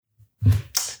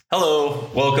Hello,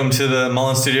 welcome to the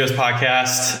Mullen Studios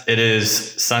podcast. It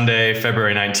is Sunday,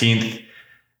 February 19th,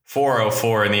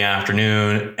 4:04 in the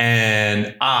afternoon,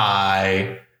 and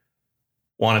I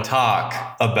want to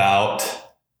talk about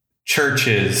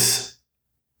churches,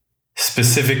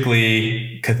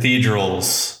 specifically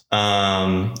cathedrals,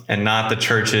 and not the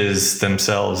churches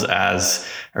themselves as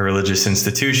a religious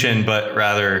institution, but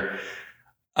rather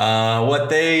what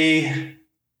they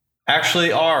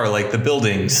actually are, like the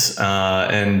buildings,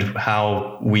 and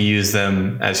how we use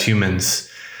them as humans.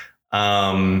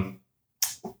 A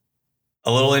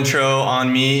little intro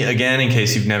on me again, in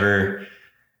case you've never,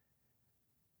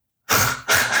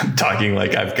 I'm talking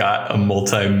like I've got a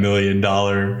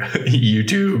multi-million-dollar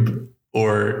YouTube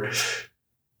or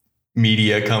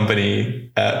media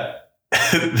company that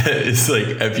is like,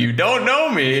 if you don't know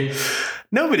me,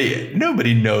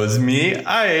 nobody knows me.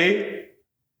 I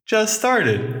just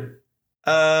started.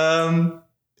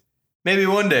 Maybe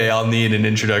one day I'll need an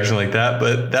introduction like that,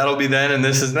 but that'll be then and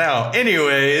this is now.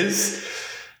 Anyways,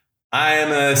 I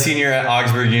am a senior at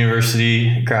Augsburg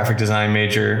University, graphic design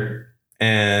major,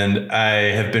 and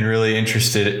I have been really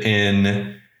interested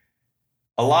in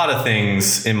a lot of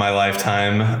things in my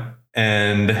lifetime,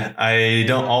 and I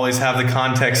don't always have the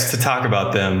context to talk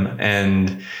about them,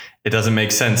 and it doesn't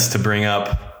make sense to bring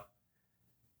up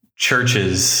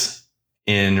churches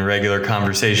in regular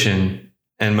conversation.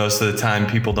 And most of the time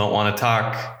people don't want to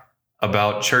talk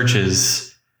about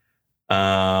churches.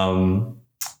 Very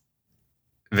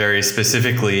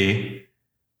specifically,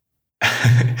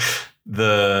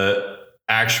 the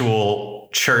actual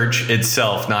church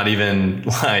itself, not even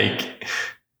like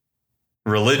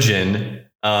religion,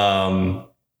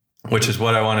 which is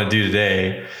what I want to do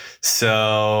today.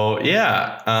 So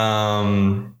yeah,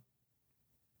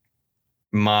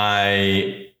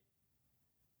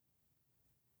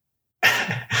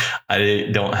 I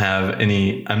don't have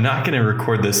any, I'm not going to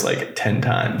record this like 10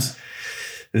 times.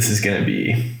 This is going to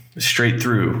be straight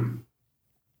through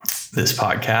this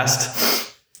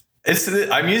podcast.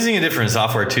 I'm using a different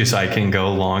software too, so I can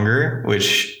go longer,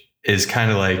 which is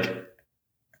kind of like,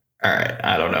 all right,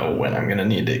 I don't know when I'm going to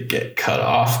need to get cut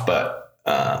off, but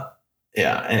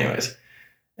yeah, anyways,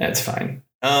 that's fine.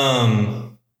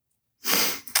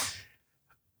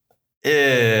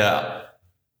 Yeah.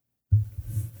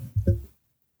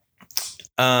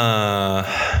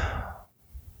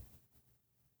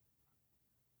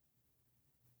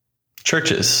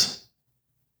 Churches.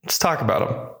 Let's talk about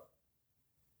them.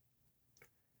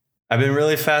 I've been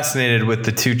really fascinated with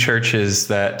the two churches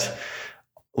that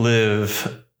they're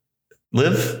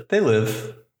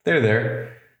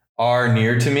there, are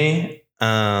near to me.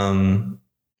 I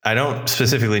don't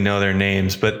specifically know their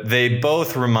names, but they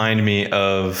both remind me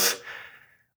of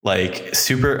like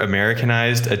super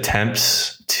Americanized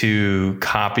attempts to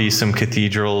copy some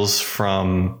cathedrals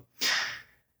from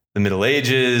the Middle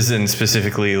Ages, and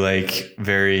specifically like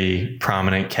very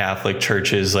prominent Catholic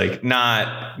churches, like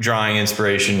not drawing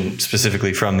inspiration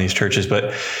specifically from these churches,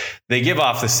 but they give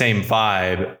off the same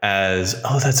vibe as,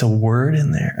 oh, that's a word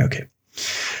in there. Okay.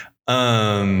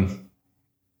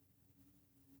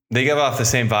 They give off the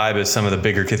same vibe as some of the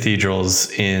bigger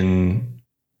cathedrals in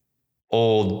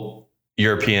old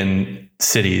European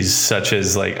cities, such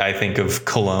as like, I think of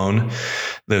Cologne,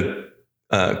 the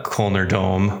Kölner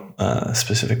Dome,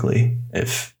 specifically,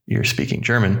 if you're speaking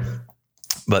German,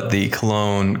 but the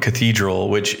Cologne Cathedral,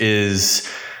 which is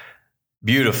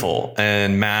beautiful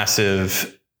and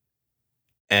massive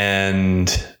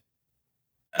and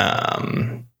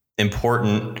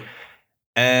important.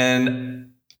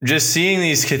 And just seeing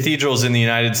these cathedrals in the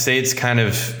United States kind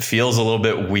of feels a little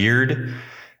bit weird,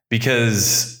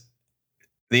 because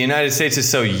the United States is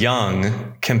so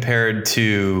young compared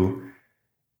to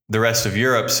the rest of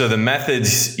Europe. So the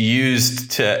methods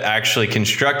used to actually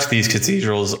construct these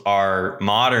cathedrals are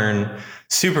modern,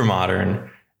 super modern,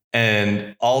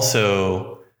 and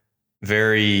also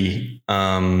very,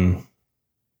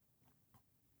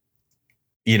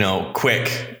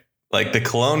 quick. Like the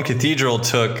Cologne Cathedral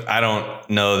took, I don't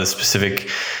know the specific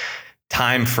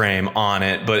time frame on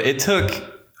it, but it took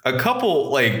a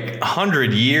couple, like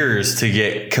 100 years to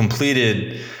get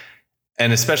completed,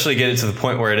 and especially get it to the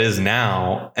point where it is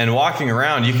now. And walking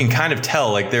around, you can kind of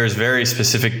tell like there's very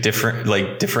specific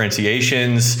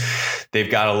differentiations.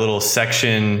 They've got a little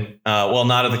section,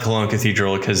 not at the Cologne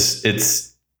Cathedral, because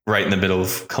it's right in the middle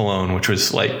of Cologne, which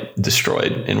was like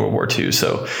destroyed in World War II.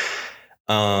 So,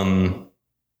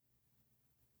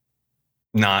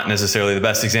 not necessarily the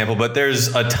best example, but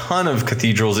there's a ton of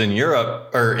cathedrals in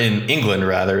Europe, or in England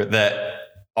rather, that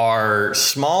are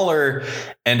smaller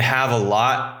and have a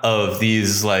lot of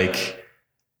these like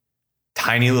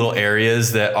tiny little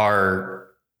areas that are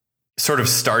sort of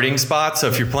starting spots. So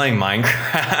if you're playing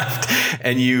Minecraft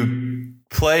and you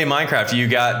play Minecraft, you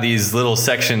got these little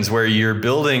sections where you're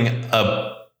building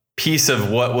a piece of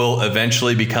what will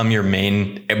eventually become your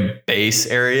main base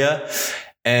area.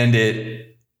 And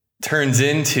it turns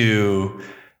into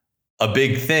a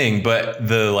big thing, but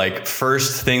the like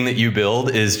first thing that you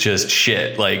build is just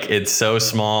shit. Like it's so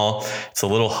small. It's a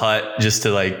little hut just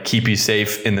to like keep you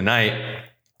safe in the night.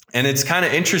 And it's kind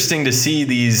of interesting to see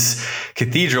these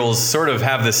cathedrals sort of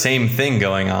have the same thing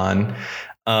going on,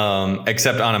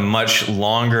 except on a much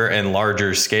longer and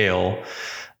larger scale.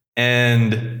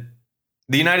 And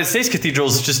the United States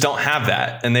cathedrals just don't have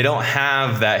that, and they don't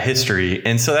have that history.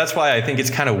 And so that's why I think it's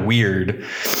kind of weird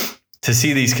to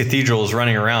see these cathedrals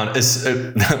running around,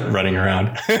 running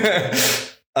around.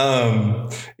 Yeah,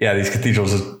 these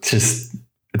cathedrals are just,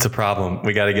 it's a problem.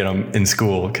 We got to get them in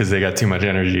school because they got too much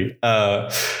energy. No,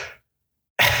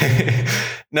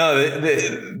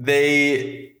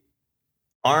 they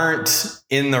aren't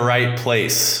in the right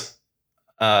place.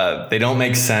 They don't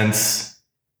make sense.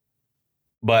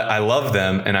 But I love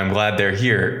them, and I'm glad they're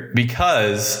here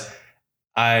because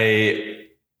I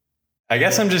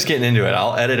guess I'm just getting into it.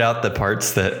 I'll edit out the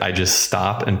parts that I just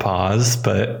stop and pause,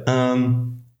 but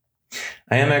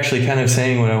I am actually kind of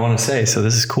saying what I want to say, so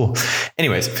this is cool.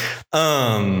 Anyways,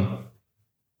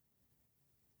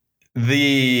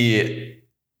 the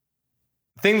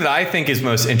thing that I think is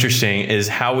most interesting is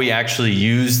how we actually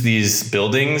use these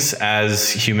buildings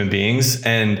as human beings.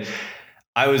 And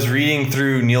I was reading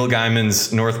through Neil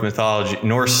Gaiman's Norse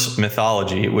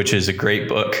Mythology, which is a great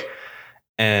book,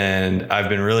 and I've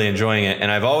been really enjoying it.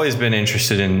 And I've always been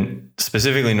interested in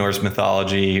specifically Norse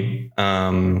mythology,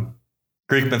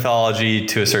 Greek mythology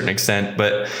to a certain extent,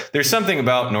 but there's something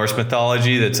about Norse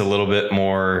mythology that's a little bit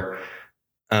more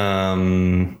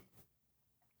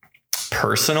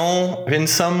personal in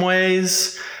some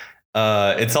ways.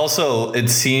 It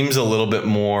seems a little bit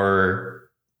more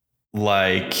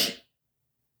like,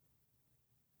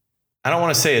 I don't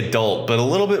want to say adult, but a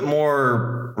little bit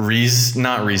more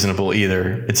not reasonable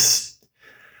either. It's,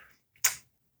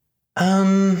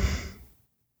 I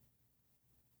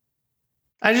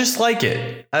just like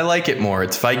it. I like it more.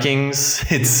 It's Vikings.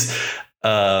 It's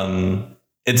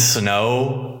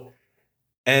snow.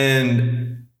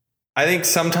 And I think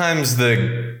sometimes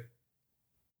the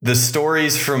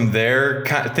stories from there,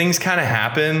 things kind of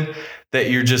happen that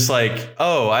you're just like,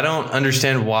 oh, I don't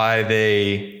understand why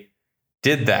they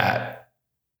did that,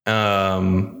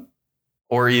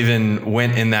 or even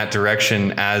went in that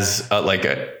direction as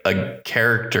a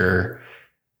character.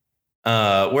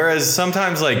 Whereas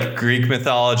sometimes like Greek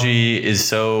mythology is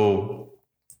so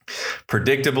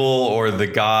predictable, or the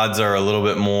gods are a little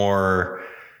bit more,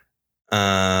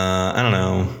 I don't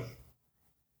know,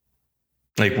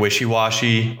 like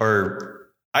wishy-washy, or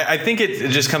I think it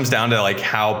just comes down to like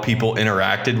how people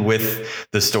interacted with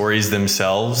the stories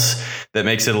themselves that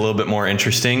makes it a little bit more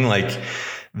interesting. Like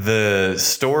the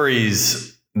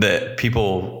stories that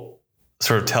people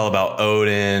sort of tell about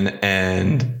Odin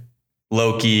and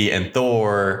Loki and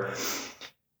Thor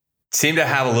seem to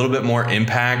have a little bit more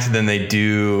impact than they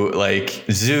do like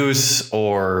Zeus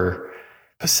or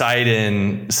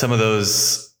Poseidon, some of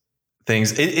those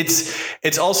things.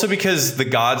 It's also because the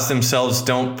gods themselves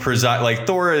don't preside. Like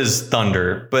Thor is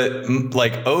thunder, but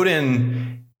like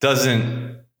Odin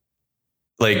doesn't,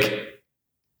 like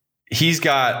he's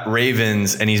got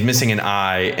ravens and he's missing an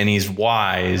eye and he's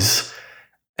wise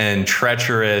and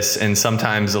treacherous and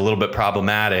sometimes a little bit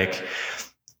problematic.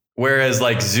 Whereas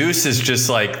like Zeus is just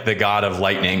like the god of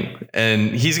lightning, and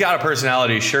he's got a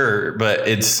personality, sure, but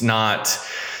it's not,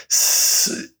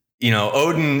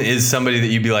 Odin is somebody that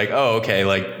you'd be like, oh, okay,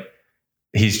 like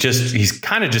he's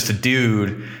kind of just a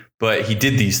dude, but he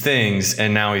did these things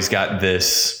and now he's got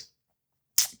this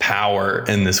power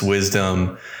and this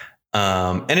wisdom.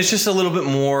 And it's just a little bit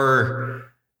more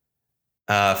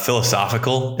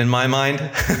philosophical in my mind.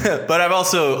 But I've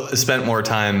also spent more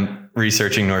time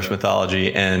researching Norse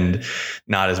mythology and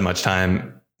not as much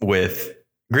time with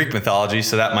Greek mythology.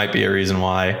 So that might be a reason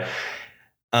why.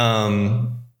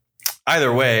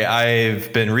 Either way,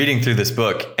 I've been reading through this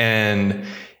book and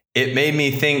it made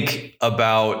me think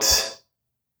about,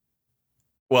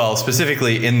 well,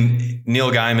 specifically in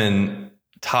Neil Gaiman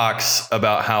talks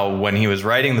about how when he was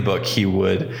writing the book, he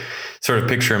would sort of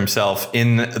picture himself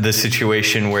in the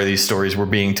situation where these stories were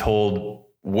being told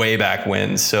way back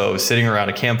when. So sitting around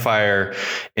a campfire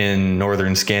in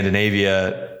northern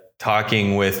Scandinavia,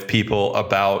 talking with people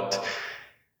about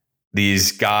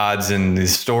these gods and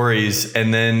these stories.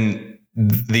 And then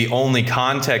the only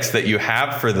context that you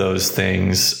have for those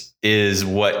things is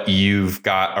what you've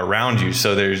got around you.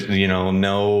 So there's,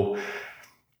 no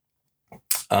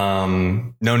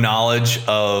knowledge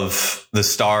of the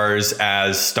stars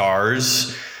as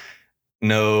stars,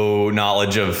 no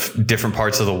knowledge of different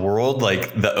parts of the world.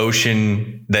 Like the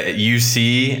ocean that you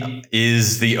see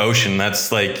is the ocean.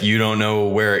 That's like, you don't know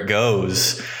where it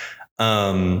goes.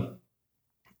 And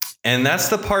that's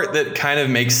the part that kind of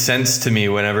makes sense to me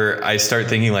whenever I start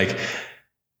thinking like,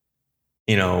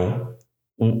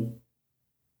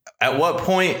 at what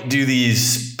point do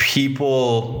these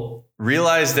people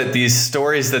realize that these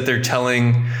stories that they're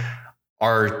telling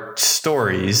are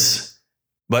stories,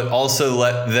 but also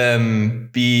let them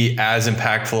be as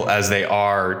impactful as they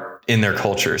are in their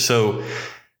culture? So,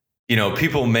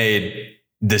 people made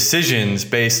decisions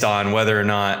based on whether or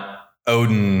not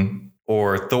Odin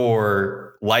or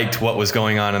Thor liked what was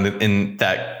going on in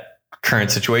that current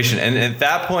situation. And at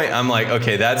that point, I'm like,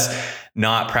 okay, that's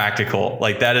not practical.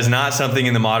 Like that is not something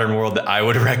in the modern world that I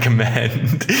would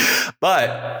recommend.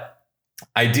 But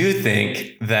I do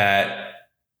think that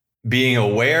being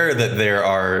aware that there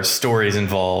are stories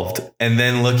involved and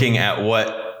then looking at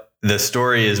what the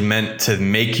story is meant to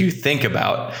make you think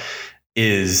about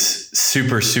is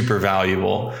super, super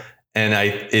valuable. And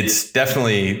it's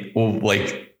definitely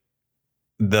like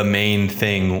the main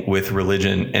thing with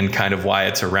religion and kind of why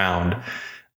it's around.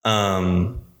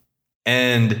 And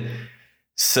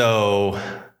so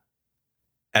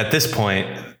at this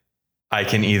point, I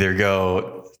can either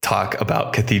go talk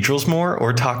about cathedrals more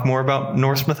or talk more about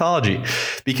Norse mythology,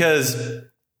 because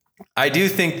I do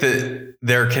think that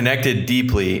they're connected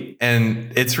deeply.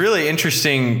 And it's really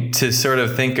interesting to sort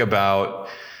of think about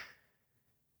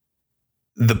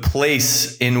the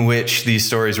place in which these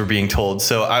stories were being told.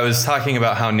 So I was talking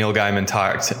about how Neil Gaiman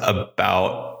talked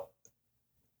about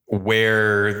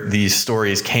where these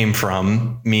stories came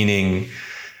from, meaning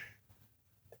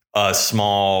a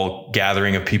small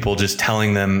gathering of people just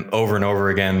telling them over and over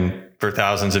again for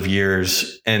thousands of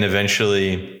years, and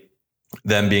eventually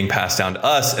them being passed down to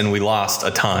us, and we lost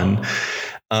a ton.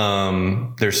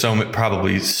 There's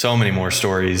probably so many more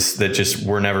stories that just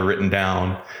were never written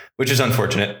down, which is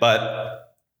unfortunate, but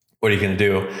what are you going to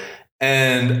do?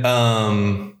 And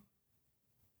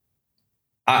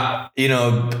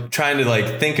trying to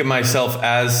like think of myself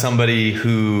as somebody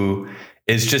who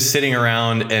is just sitting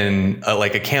around and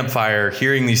like a campfire,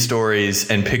 hearing these stories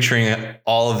and picturing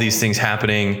all of these things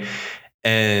happening.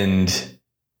 And,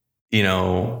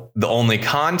 the only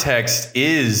context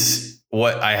is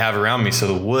what I have around me. So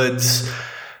the woods,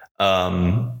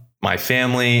 my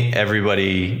family,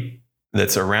 everybody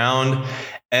that's around.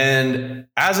 And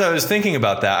as I was thinking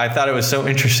about that, I thought it was so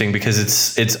interesting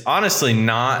because it's honestly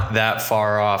not that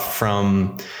far off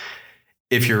from,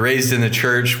 if you're raised in the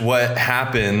church, what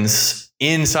happens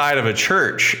inside of a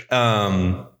church.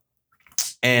 And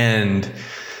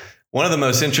one of the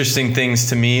most interesting things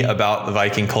to me about the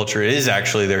Viking culture is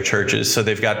actually their churches. So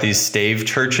they've got these stave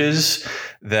churches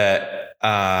that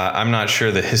I'm not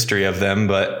sure the history of them,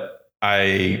 but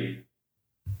I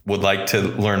would like to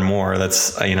learn more.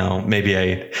 That's, maybe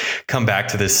I come back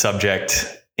to this subject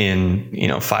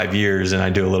in, 5 years and I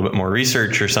do a little bit more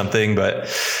research or something. But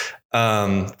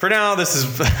for now, this is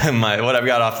what I've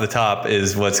got off the top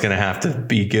is what's going to have to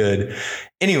be good.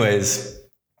 Anyways,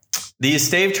 these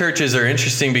stave churches are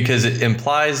interesting because it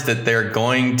implies that they're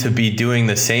going to be doing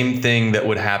the same thing that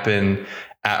would happen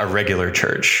at a regular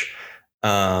church.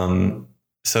 So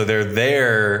they're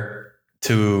there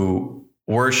to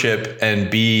worship and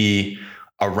be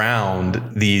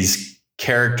around these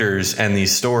characters and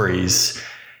these stories.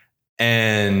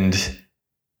 And,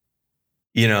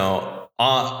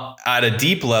 at a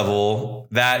deep level,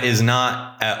 that is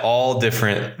not at all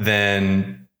different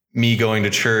than me going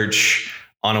to church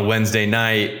on a Wednesday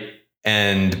night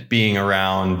and being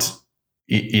around,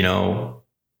 the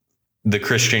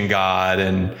Christian God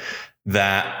and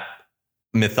that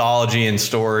mythology and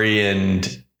story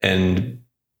and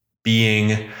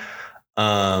being,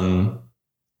 and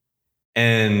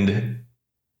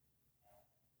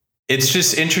it's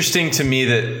just interesting to me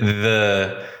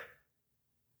that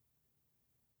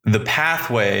the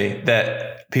pathway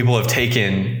that people have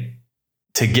taken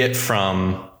to get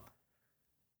from,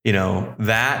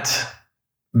 that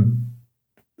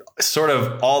sort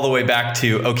of all the way back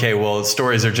to, okay, well,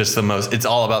 stories are just it's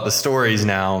all about the stories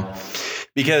now,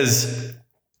 because,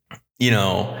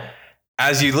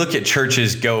 as you look at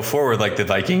churches go forward, like the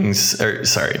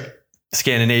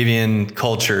Scandinavian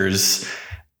cultures,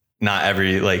 not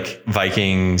every, like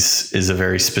Vikings is a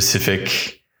very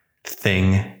specific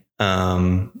thing.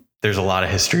 There's a lot of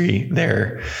history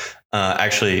there.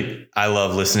 Actually, I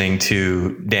love listening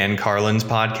to Dan Carlin's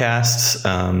podcasts.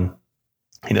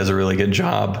 He does a really good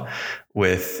job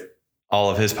with all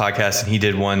of his podcasts. And he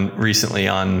did one recently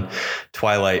on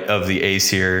Twilight of the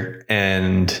Aesir,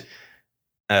 and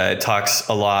it talks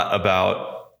a lot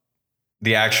about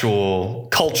the actual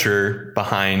culture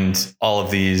behind all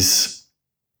of these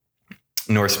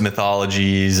Norse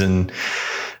mythologies and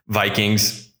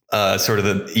Vikings, sort of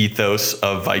the ethos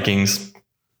of Vikings,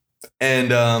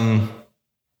 and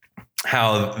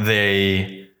how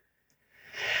they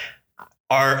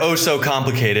are oh so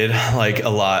complicated, like a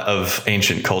lot of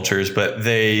ancient cultures, but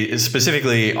they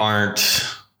specifically aren't,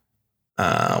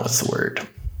 what's the word?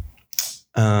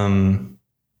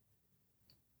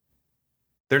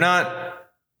 They're not,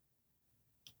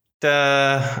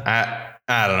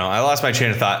 I don't know. I lost my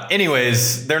train of thought.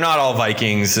 Anyways, they're not all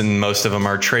Vikings, and most of them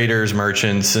are traders,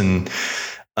 merchants, and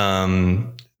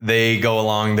they go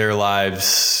along their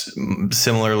lives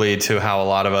similarly to how a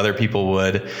lot of other people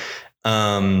would.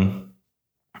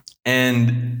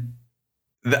 And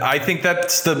I think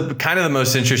that's the kind of the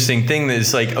most interesting thing, that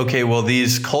is like, okay, well,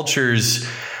 these cultures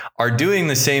are doing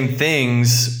the same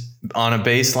things on a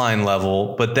baseline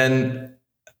level, but then,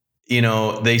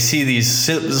 they see these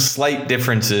slight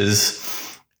differences,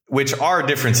 which are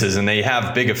differences, and they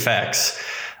have big effects.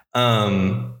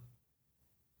 But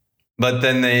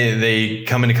then they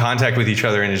come into contact with each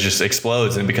other, and it just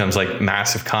explodes and it becomes like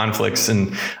massive conflicts.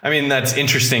 And I mean, that's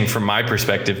interesting from my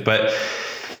perspective, but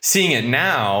seeing it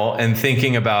now and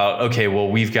thinking about, okay, well,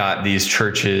 we've got these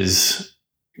churches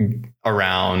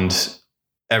around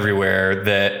everywhere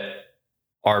that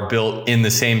are built in the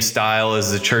same style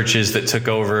as the churches that took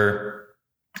over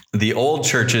the old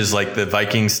churches, like the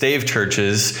Viking stave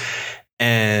churches.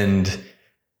 And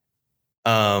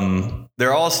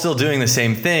they're all still doing the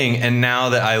same thing. And now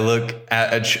that I look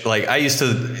at,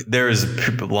 there was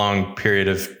a long period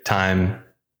of time,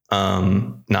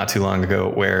 not too long ago,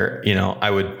 where, I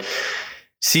would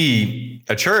see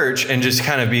a church and just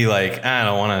kind of be like, I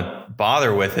don't want to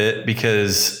bother with it,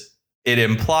 because it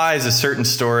implies a certain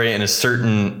story and a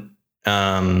certain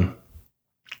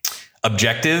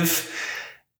objective.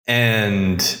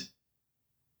 And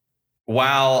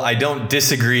while I don't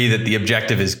disagree that the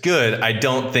objective is good, I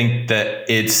don't think that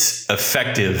it's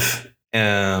effective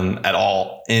at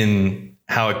all in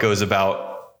how it goes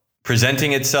about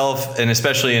presenting itself. And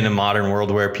especially in a modern world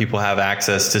where people have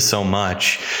access to so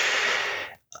much,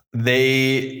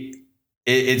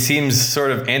 it seems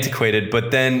sort of antiquated.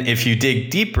 But then if you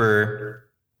dig deeper,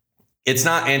 it's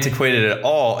not antiquated at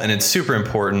all. And it's super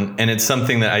important. And it's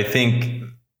something that I think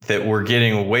that we're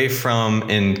getting away from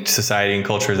in society and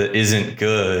culture that isn't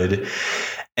good.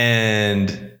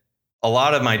 And a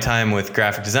lot of my time with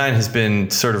graphic design has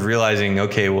been sort of realizing,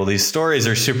 okay, well, these stories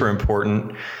are super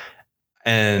important,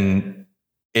 and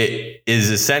it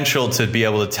is essential to be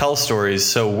able to tell stories.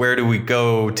 So where do we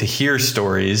go to hear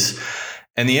stories?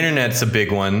 And the internet's a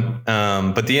big one.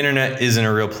 But the internet isn't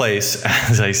a real place,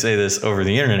 as I say this over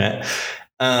the internet.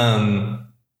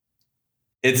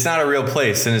 It's not a real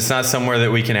place, and it's not somewhere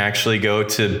that we can actually go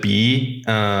to be,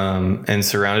 and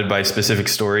surrounded by specific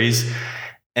stories.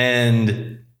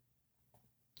 And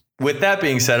with that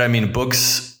being said, I mean,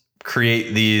 books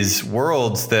create these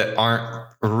worlds that aren't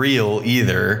real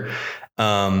either,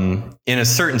 in a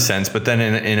certain sense, but then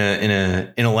in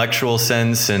a intellectual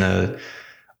sense, in a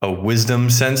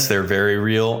wisdom sense, they're very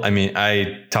real. I mean,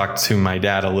 I talked to my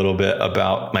dad a little bit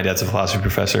about, my dad's a philosophy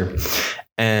professor,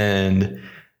 and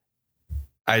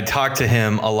I talked to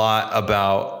him a lot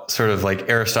about sort of like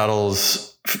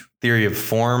Aristotle's theory of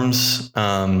forms.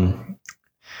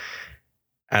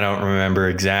 I don't remember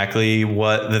exactly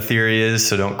what the theory is,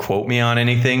 so don't quote me on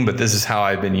anything, but this is how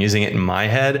I've been using it in my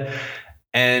head.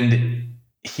 And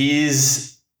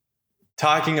he's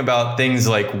talking about things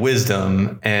like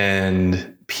wisdom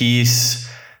and peace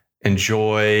and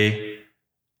joy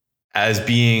as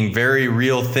being very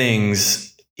real things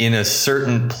in a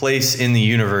certain place in the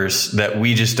universe that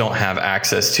we just don't have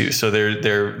access to. So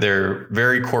they're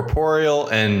very corporeal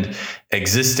and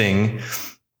existing.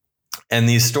 And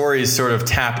these stories sort of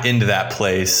tap into that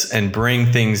place and bring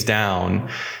things down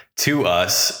to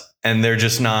us. And they're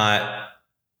just not,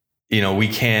 we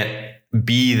can't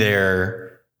be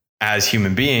there as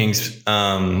human beings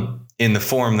in the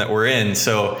form that we're in.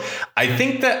 So I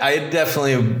think that I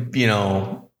definitely,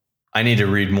 I need to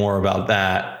read more about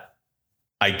that,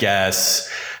 I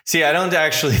guess. See, I don't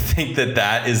actually think that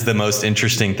that is the most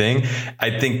interesting thing.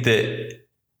 I think that,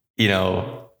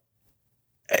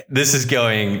 this is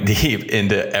going deep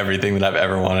into everything that I've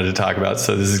ever wanted to talk about.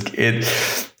 So this is it.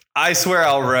 I swear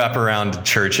I'll wrap around to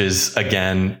churches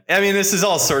again. I mean, this is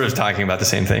all sort of talking about the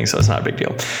same thing, so it's not a big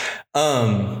deal.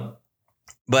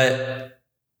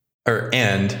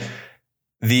 And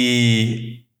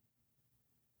the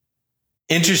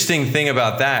interesting thing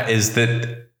about that is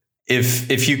that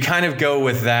if you kind of go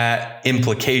with that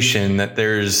implication that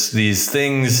there's these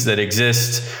things that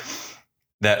exist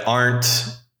that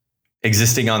aren't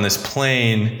existing on this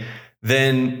plane,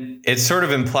 then it sort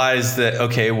of implies that,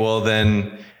 okay, well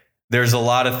then there's a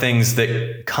lot of things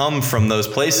that come from those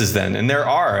places then. And there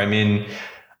are. I mean,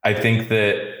 I think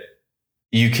that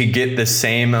you could get the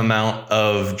same amount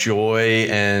of joy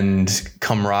and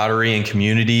camaraderie and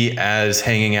community as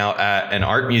hanging out at an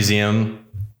art museum,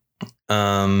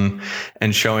 and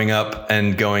showing up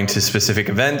and going to specific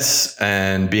events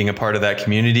and being a part of that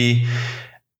community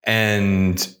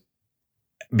and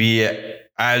be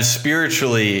as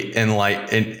spiritually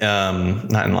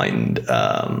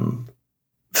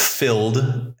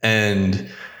filled and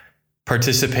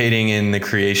participating in the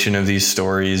creation of these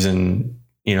stories and,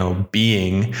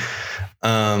 being,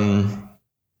 I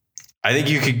think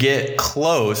you could get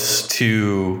close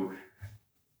to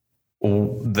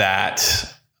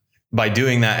that by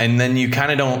doing that. And then you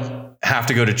kind of don't have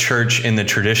to go to church in the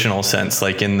traditional sense,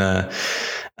 like in the,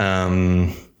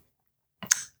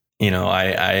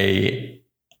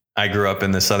 I grew up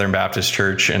in the Southern Baptist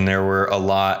Church, and there were a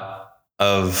lot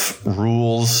of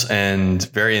rules and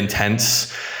very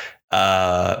intense,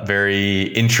 very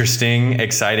interesting,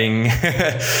 exciting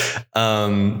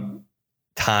time.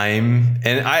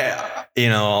 And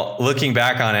looking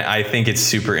back on it, I think it's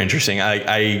super interesting.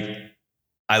 I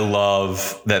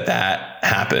love that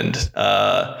happened,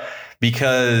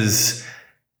 because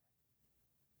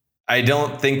I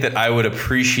don't think that I would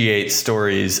appreciate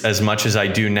stories as much as I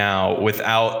do now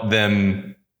without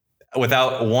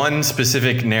one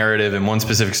specific narrative and one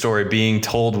specific story being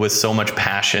told with so much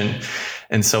passion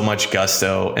and so much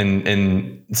gusto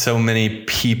and so many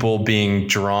people being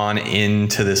drawn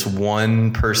into this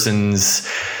one person's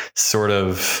sort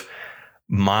of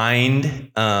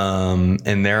mind,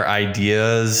 and their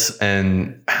ideas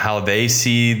and how they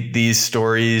see these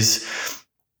stories.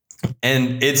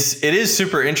 And it is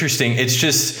super interesting. It's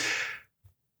just,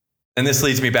 and this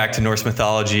leads me back to Norse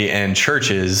mythology and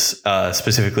churches,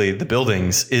 specifically the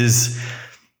buildings,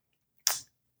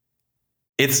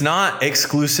 it's not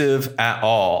exclusive at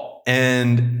all.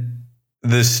 And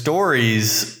the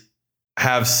stories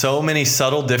have so many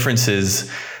subtle differences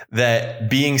that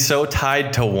being so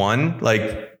tied to one,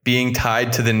 like being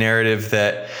tied to the narrative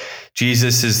that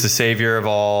Jesus is the savior of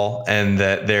all and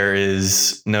that there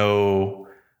is no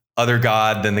other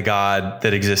God than the God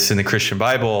that exists in the Christian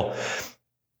Bible,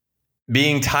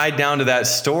 being tied down to that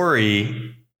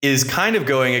story is kind of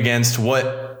going against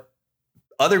what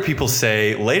other people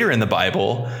say later in the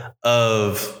Bible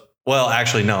of, well,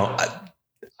 actually, no,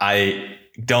 I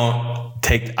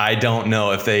don't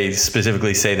know if they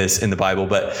specifically say this in the Bible,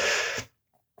 but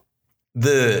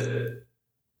there's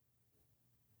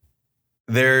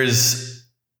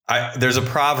a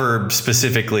proverb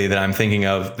specifically that I'm thinking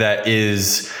of that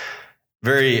has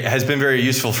been very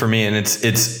useful for me. And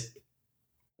it's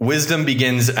wisdom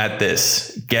begins at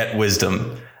this, get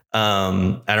wisdom.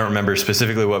 I don't remember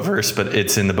specifically what verse, but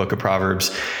it's in the book of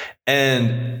Proverbs.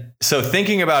 And so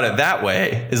thinking about it that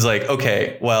way is like,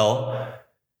 okay, well,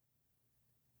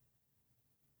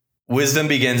 wisdom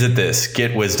begins at this,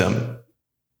 get wisdom.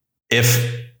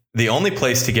 If the only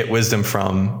place to get wisdom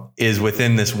from is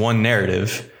within this one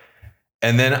narrative,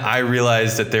 and then I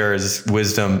realize that there is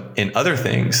wisdom in other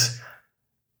things,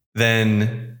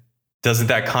 then doesn't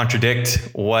that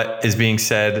contradict what is being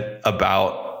said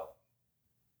about,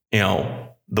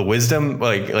 the wisdom?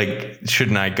 Like,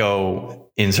 shouldn't I go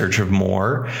in search of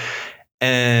more?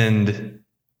 And,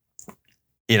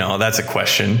 that's a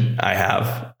question I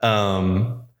have.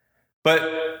 But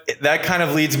that kind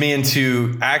of leads me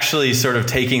into actually sort of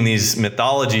taking these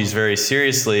mythologies very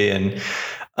seriously and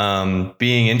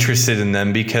being interested in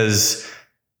them, because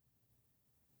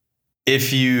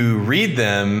if you read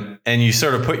them and you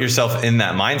sort of put yourself in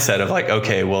that mindset of like,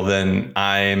 okay, well then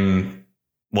I'm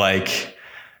like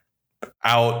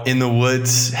out in the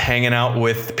woods hanging out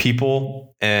with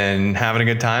people and having a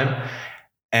good time,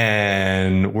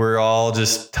 and we're all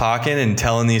just talking and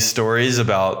telling these stories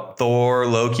about Thor,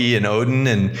 Loki, and Odin,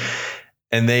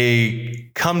 and they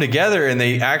come together and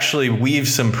they actually weave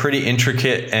some pretty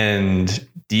intricate and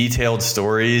detailed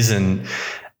stories, and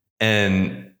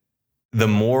the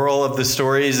moral of the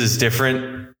stories is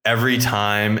different every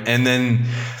time. And then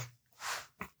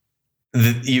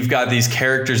you've got these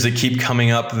characters that keep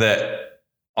coming up that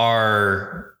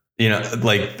are,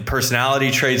 like the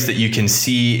personality traits that you can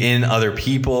see in other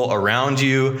people around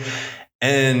you.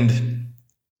 And,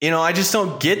 I just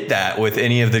don't get that with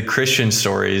any of the Christian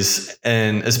stories,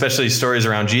 and especially stories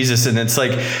around Jesus. And it's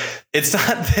like, it's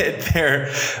not that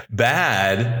they're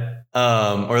bad,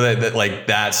 or that like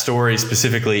that story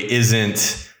specifically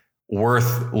isn't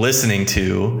worth listening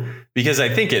to, because I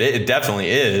think it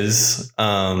definitely is.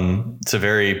 It's a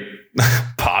very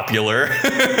popular.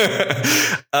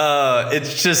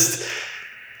 It's just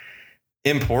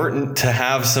important to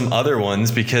have some other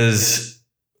ones, because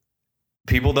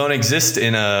people don't exist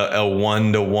in a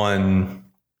one-to-one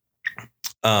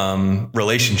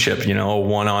relationship, a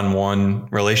one-on-one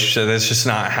relationship. That's just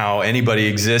not how anybody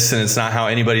exists, and it's not how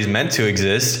anybody's meant to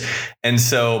exist. And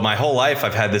so my whole life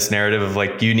I've had this narrative of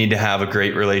like, you need to have a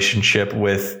great relationship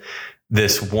with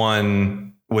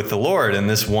the Lord and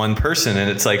this one person. And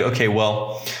it's like, okay,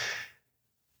 well,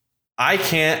 I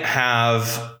can't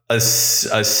have a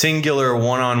singular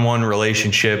one-on-one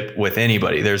relationship with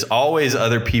anybody. There's always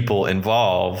other people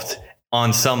involved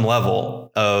on some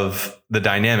level of the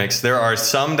dynamics. There are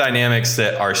some dynamics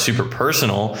that are super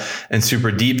personal and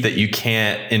super deep that you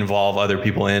can't involve other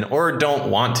people in or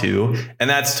don't want to. And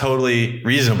that's totally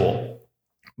reasonable.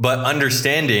 But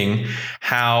understanding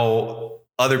how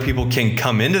other people can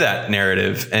come into that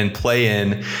narrative and play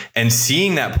in, and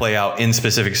seeing that play out in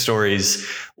specific stories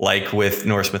like with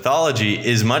Norse mythology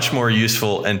is much more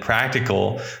useful and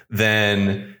practical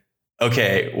than,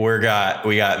 okay, we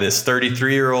got this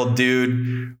 33-year-old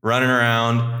dude running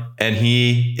around and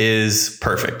he is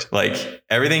perfect. Like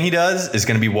everything he does is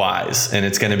going to be wise, and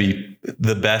it's going to be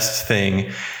the best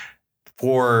thing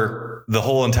for the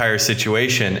whole entire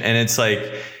situation. And it's like,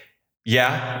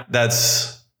 yeah,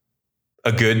 that's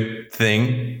a good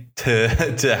thing to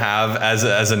have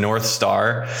as a North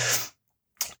Star.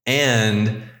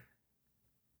 And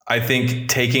I think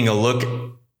taking a look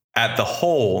at the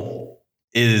whole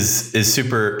is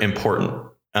super important,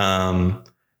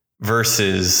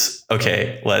 versus,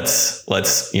 okay, let's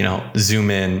zoom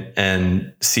in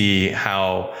and see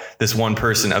how this one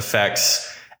person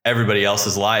affects everybody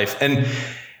else's life. And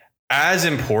as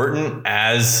important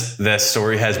as this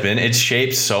story has been, it's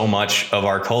shaped so much of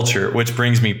our culture, which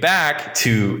brings me back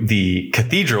to the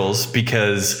cathedrals,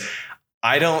 because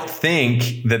I don't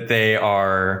think that they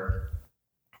are,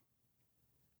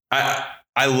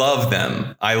 I love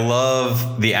them. I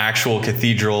love the actual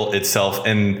cathedral itself,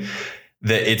 and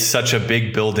that it's such a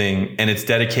big building and it's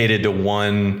dedicated to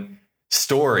one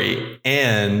story.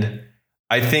 And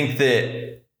I think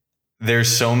that there's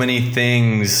so many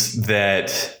things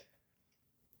that,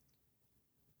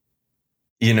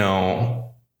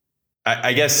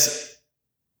 I guess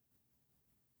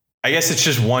it's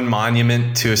just one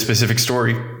monument to a specific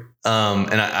story.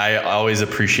 And I always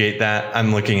appreciate that.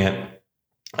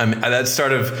 That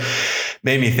sort of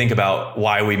made me think about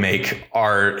why we make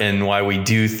art and why we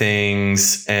do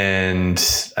things. And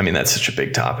I mean, that's such a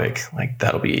big topic. Like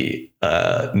that'll be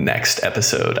next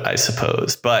episode, I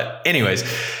suppose. But anyways,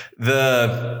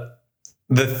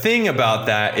 the thing about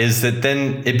that is that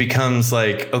then it becomes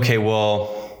like, okay,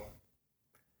 well,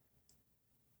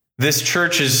 this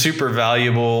church is super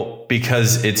valuable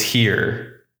because it's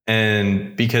here,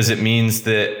 and because it means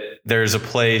that there's a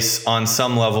place on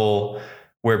some level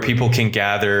where people can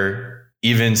gather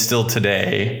even still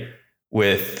today,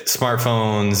 with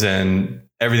smartphones and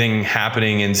everything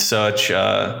happening in such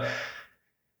a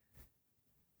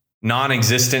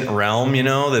non-existent realm,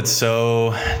 that's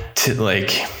so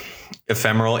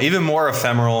ephemeral, even more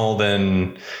ephemeral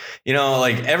than,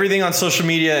 like everything on social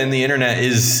media and the internet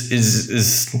is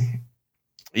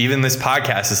even this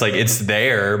podcast is like, it's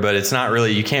there, but it's not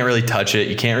really, you can't really touch it.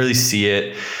 You can't really see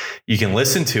it. You can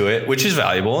listen to it, which is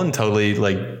valuable and totally,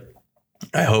 like,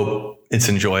 I hope it's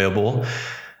enjoyable.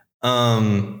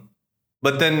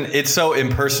 But then it's so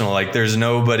impersonal. Like there's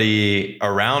nobody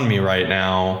around me right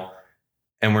now,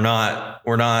 and we're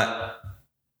not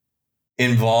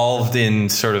involved in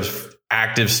sort of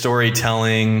active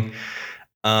storytelling.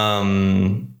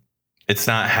 It's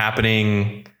not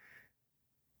happening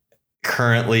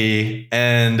currently.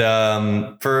 And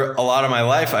for a lot of my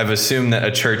life, I've assumed that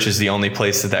a church is the only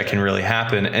place that can really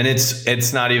happen. And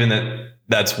it's not even that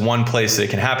that's one place that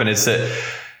can happen. It's that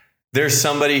there's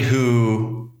somebody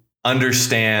who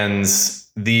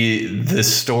understands the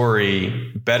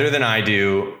story better than I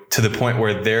do, to the point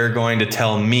where they're going to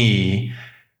tell me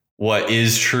what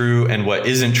is true and what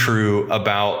isn't true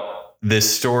about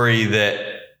this story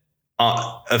that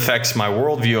affects my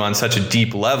worldview on such a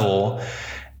deep level.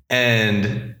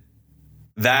 And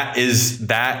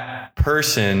that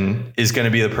person is going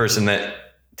to be the person that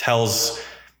tells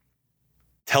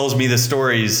tells me the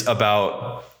stories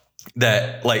about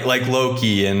that, like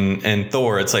Loki and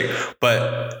Thor. It's like,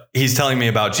 but he's telling me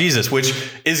about Jesus, which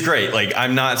is great. Like,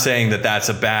 I'm not saying that that's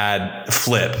a bad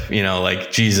flip,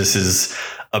 like Jesus is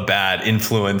a bad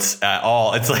influence at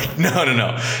all. It's like,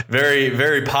 no. Very,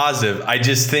 very positive. I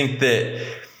just think that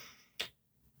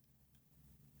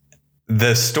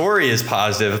the story is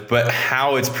positive, but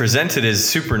how it's presented is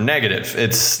super negative.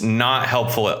 It's not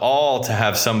helpful at all to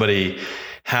have somebody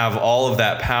have all of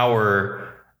that power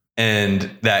and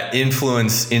that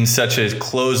influence in such a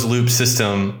closed loop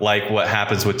system, like what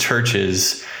happens with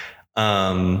churches.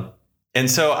 And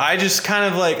so I just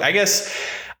kind of like, I guess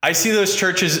I see those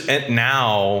churches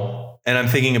now, and I'm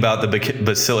thinking about the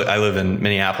Basilica. I live in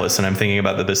Minneapolis, and I'm thinking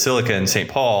about the Basilica in St.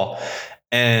 Paul,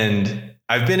 and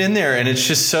I've been in there, and it's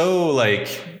just so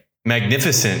like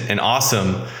magnificent and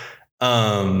awesome.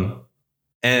 And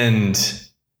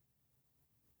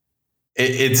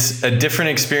it's a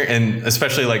different experience, and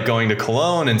especially like going to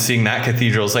Cologne and seeing that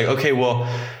cathedral. It's like, okay, well,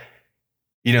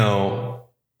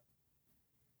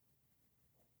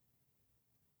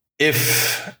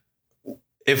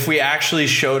 if we actually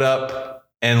showed up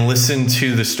and listened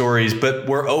to the stories, but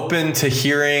we're open to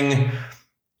hearing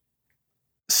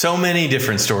so many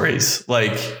different stories,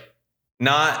 like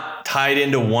not tied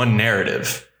into one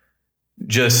narrative,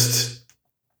 just,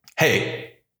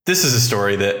 hey, this is a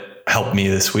story that helped me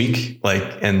this week, like,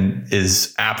 and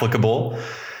is applicable.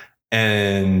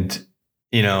 And,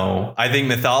 I think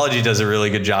mythology does a really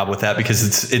good job with that,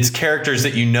 because it's characters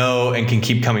that and can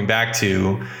keep coming back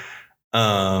to,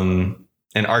 and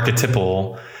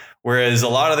archetypal. Whereas a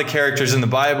lot of the characters in the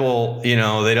Bible, you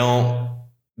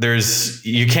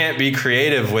can't be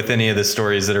creative with any of the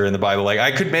stories that are in the Bible. Like,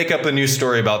 I could make up a new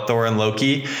story about Thor and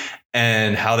Loki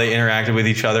and how they interacted with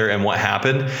each other and what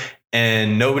happened,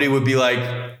 and nobody would be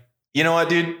like, you know what,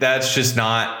 dude, that's just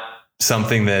not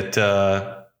something that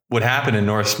would happen in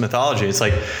Norse mythology. It's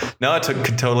like, no,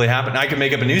 could totally happen. I could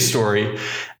make up a new story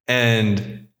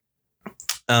and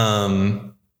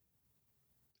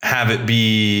have it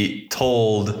be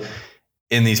told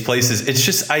in these places. It's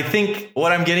just, I think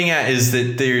what I'm getting at is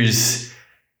that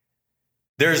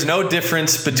there's no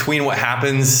difference between what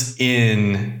happens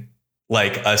in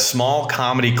like a small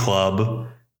comedy club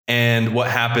and what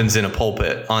happens in a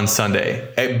pulpit on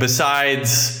Sunday,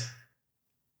 besides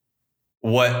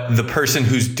what the person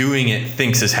who's doing it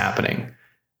thinks is happening,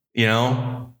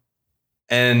 and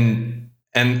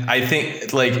I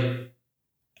think, like,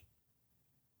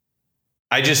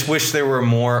 I just wish there were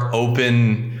more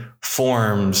open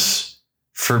forms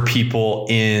for people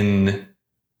in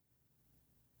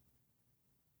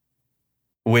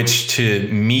which to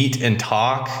meet and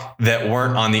talk that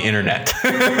weren't on the internet.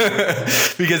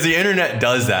 Because the internet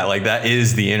does that. Like, that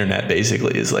is the internet,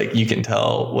 basically, is like, you can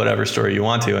tell whatever story you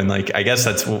want to. And like, I guess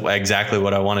that's exactly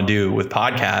what I want to do with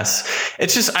podcasts.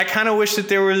 It's just, I kind of wish that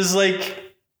there was like,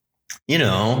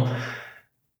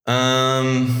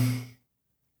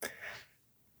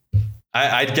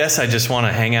 I guess I just want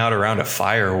to hang out around a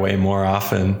fire way more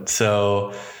often.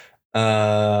 So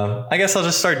I guess I'll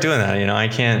just start doing that. I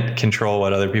can't control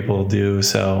what other people do.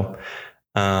 So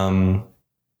I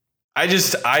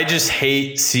just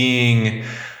hate seeing,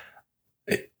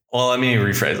 well, let me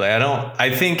rephrase. Like,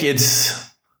 I think it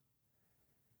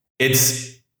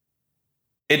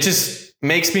just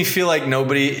makes me feel like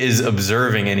nobody is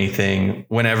observing anything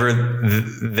whenever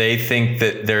they think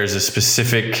that there's a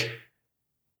specific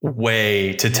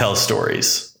way to tell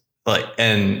stories, like,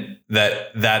 and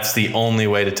that's the only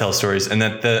way to tell stories, and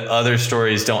that the other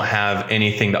stories don't have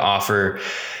anything to offer,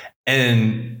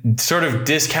 and sort of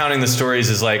discounting the stories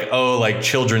is like, oh, like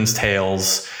children's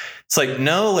tales. It's like,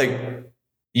 no, like,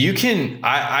 you can,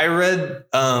 I read,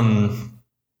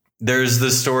 there's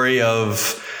the story of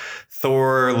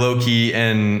Thor, Loki,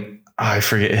 and I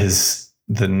forget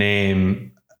the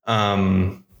name.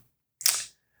 I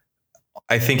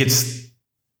think it's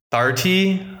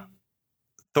Tharti,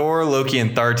 Thor, Loki,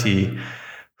 and Tharti,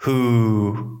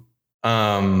 who,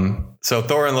 so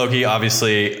Thor and Loki,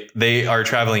 obviously, they are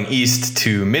traveling east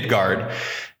to Midgard,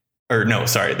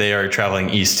 they are traveling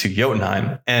east to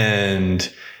Jotunheim,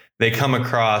 and they come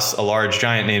across a large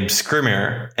giant named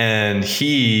Skrimir, and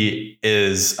he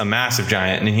is a massive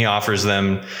giant, and he offers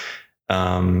them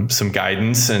some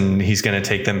guidance, and he's going to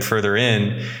take them further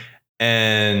in,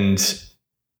 and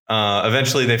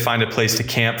eventually they find a place to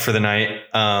camp for the night.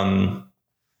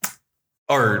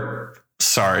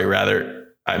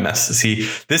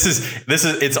 This is,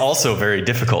 it's also very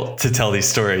difficult to tell these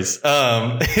stories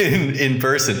in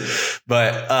person,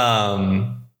 but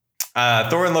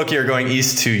Thor and Loki are going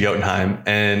east to Jotunheim,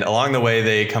 and along the way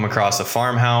they come across a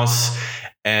farmhouse,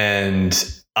 and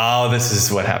Oh, this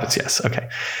is what happens. Yes. Okay.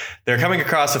 They're coming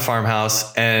across a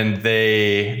farmhouse and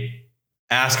they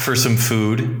ask for some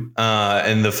food.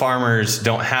 And the farmers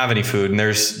don't have any food. And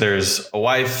there's a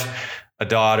wife, a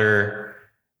daughter,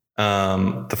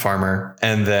 the farmer,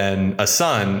 and then a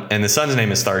son. And the son's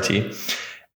name is Tharti.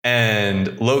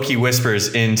 And Loki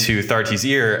whispers into Tharti's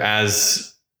ear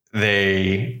as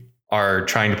they are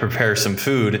trying to prepare some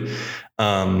food.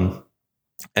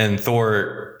 And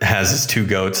Thor has his two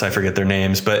goats. I forget their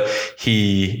names, but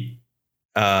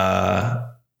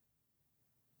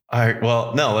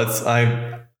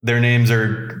their names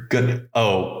are good.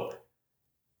 Oh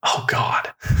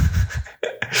God.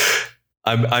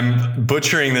 I'm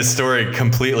butchering this story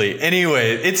completely.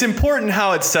 Anyway, it's important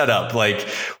how it's set up, like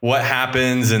what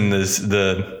happens in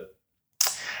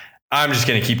I'm just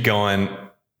going to keep going.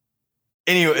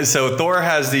 Anyway, so Thor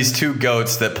has these two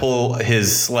goats that pull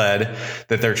his sled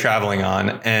that they're traveling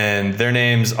on, and their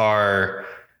names are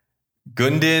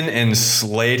Gundin and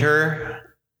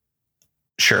Slater.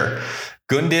 Sure.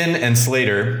 Gundin and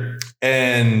Slater.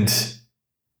 And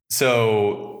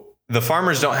so the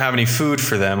farmers don't have any food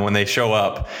for them when they show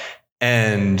up.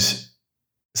 And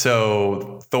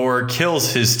so Thor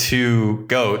kills his two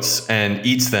goats and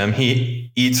eats them.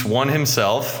 He eats one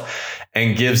himself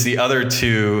and gives the other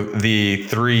to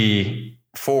the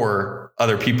 4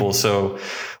 other people. So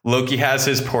Loki has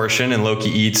his portion and Loki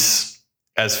eats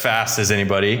as fast as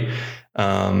anybody.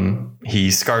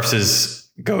 He scarfs his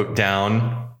goat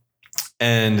down.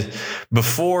 And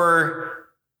before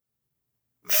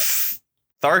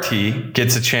Tharti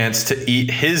gets a chance to eat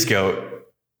his goat,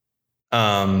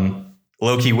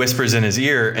 Loki whispers in his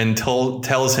ear and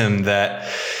tells him that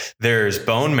there's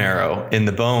bone marrow in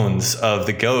the bones of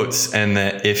the goats, and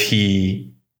that if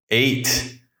he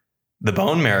ate the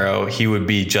bone marrow, he would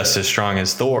be just as strong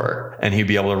as Thor and he'd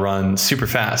be able to run super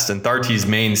fast. And Tharti's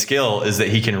main skill is that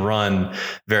he can run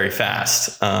very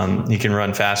fast. He can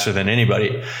run faster than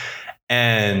anybody.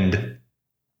 And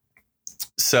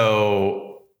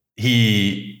so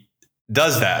he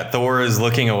does that. Thor is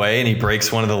looking away and he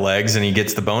breaks one of the legs and he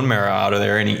gets the bone marrow out of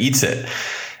there and he eats it.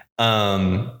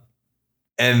 And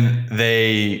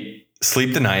they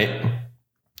sleep the night.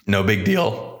 No big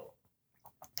deal.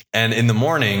 And in the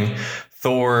morning,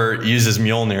 Thor uses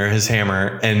Mjolnir, his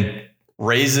hammer, and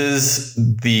raises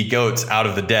the goats out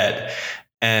of the dead.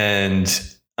 And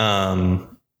the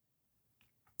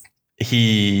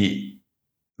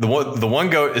one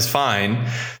goat is fine.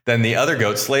 Then the other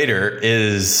goat, Slater,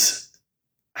 is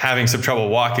having some trouble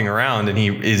walking around and he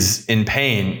is in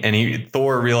pain. And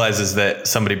Thor realizes that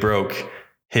somebody broke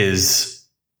his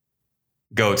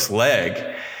goat's leg.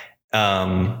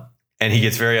 And he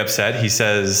gets very upset. He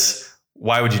says,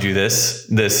 "Why would you do this?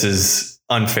 This is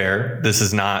unfair. This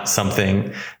is not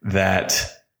something that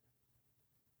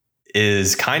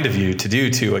is kind of you to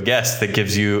do to a guest that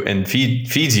gives you and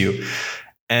feeds you."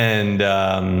 And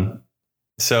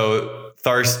so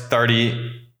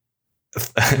Tharti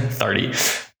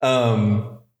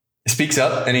speaks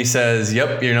up and he says,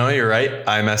 "Yep, you're right.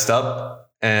 I messed up.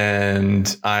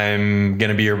 And I'm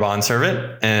going to be your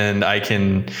bondservant, and I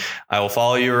will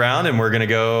follow you around, and we're going to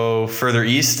go further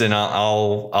east, and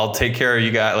I'll take care of you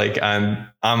guys. Like I'm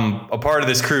a part of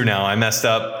this crew now. I messed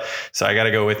up, so I got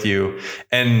to go with you."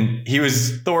 And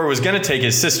Thor was going to take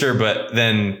his sister, but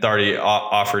then Tharti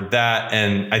offered that.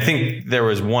 And I think there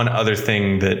was one other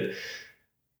thing that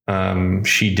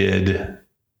she did,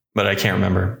 but I can't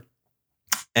remember.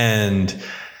 And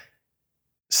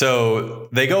so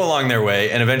they go along their way,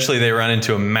 and eventually they run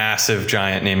into a massive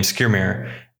giant named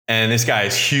Skirmir. And this guy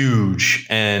is huge,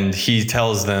 and he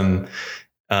tells them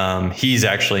he's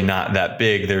actually not that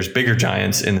big. There's bigger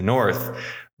giants in the north.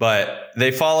 But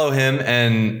they follow him,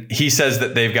 and he says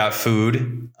that they've got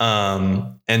food.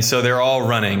 And so they're all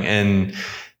running, and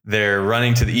they're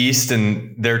running to the east,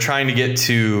 and they're trying to get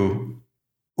to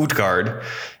Utgard.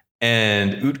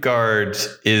 And Utgard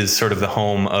is sort of the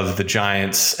home of the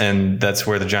giants, and that's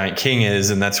where the giant king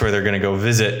is, and that's where they're going to go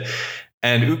visit.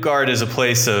 And Utgard is a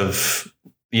place of,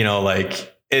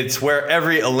 it's where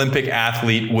every Olympic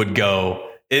athlete would go.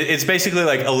 It's basically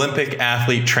like Olympic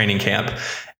athlete training camp.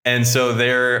 And so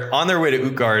they're on their way to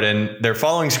Utgard, and they're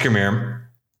following Skirmir,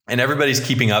 and everybody's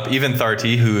keeping up, even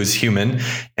Tharti, who's human,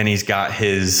 and he's got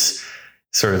his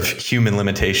sort of human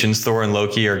limitations. Thor and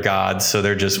Loki are gods, so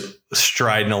they're just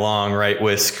striding along right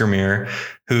with Skirmir,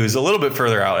 who's a little bit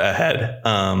further out ahead.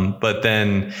 But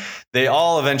then they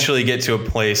all eventually get to a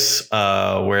place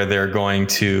where they're going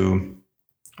to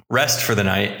rest for the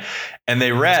night, and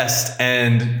they rest,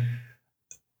 and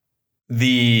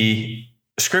the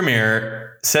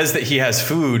Skirmir says that he has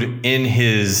food in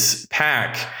his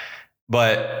pack,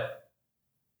 but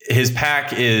his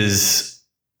pack is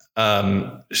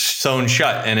sewn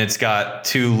shut, and it's got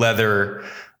two leather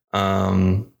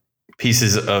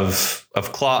pieces of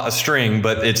cloth, a string,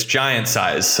 but it's giant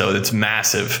size, so it's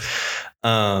massive.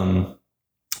 And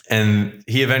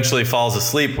he eventually falls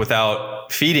asleep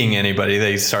without feeding anybody.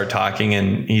 They start talking,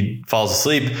 and he falls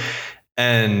asleep.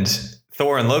 And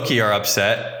Thor and Loki are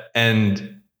upset,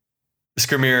 and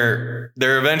Skrimir,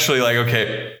 they're eventually like,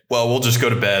 okay, well, we'll just go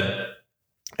to bed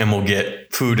and we'll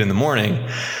get food in the morning.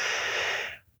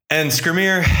 And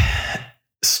Skrimir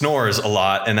snores a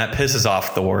lot, and that pisses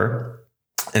off Thor.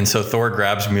 And so Thor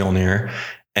grabs Mjolnir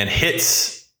and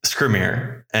hits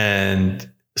Skrimir.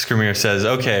 And Skrimir says,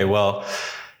 okay, well,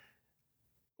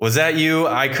 was that you?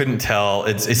 I couldn't tell.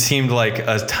 It seemed like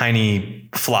a tiny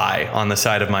fly on the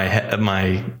side of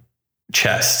my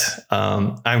chest.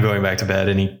 I'm going back to bed.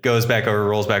 And he goes back over,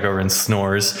 rolls back over, and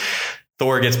snores.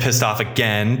 Thor gets pissed off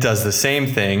again, does the same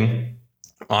thing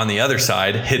on the other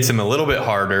side, hits him a little bit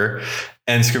harder.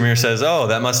 And Skrimir says, oh,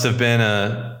 that must have been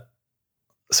a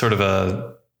sort of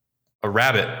a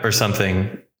rabbit or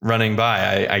something running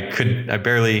by. I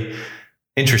barely,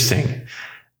 interesting.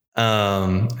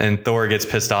 And Thor gets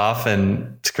pissed off,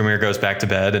 and Skrimir goes back to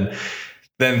bed. And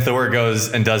then Thor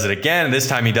goes and does it again. This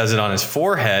time he does it on his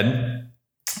forehead,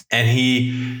 and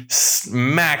he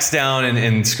smacks down,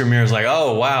 and Skrimir's like,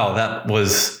 oh, wow, that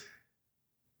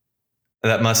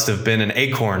must have been an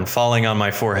acorn falling on my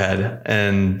forehead.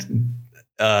 And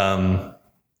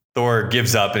Thor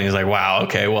gives up, and he's like, wow,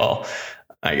 okay, well,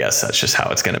 I guess that's just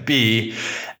how it's going to be.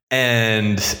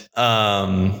 And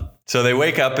so they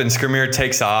wake up, and Skrimir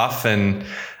takes off, and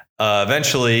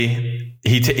eventually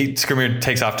Skrimir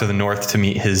takes off to the north to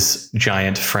meet his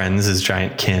giant friends, his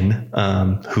giant kin,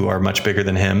 who are much bigger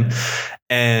than him.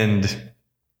 And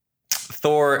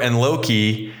Thor and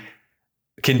Loki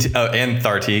and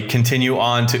Tharti continue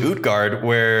on to Utgard,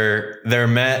 where they're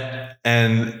met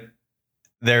by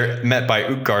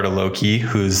Utgarda-Loki,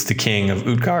 who's the king of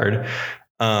Utgard.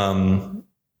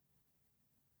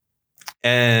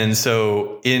 And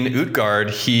so in Utgard,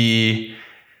 he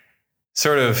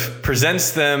sort of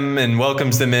presents them and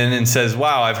welcomes them in and says,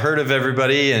 wow, I've heard of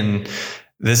everybody, and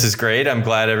this is great. I'm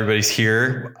glad everybody's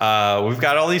here. We've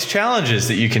got all these challenges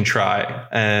that you can try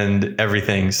and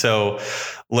everything. So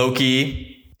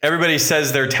Loki, everybody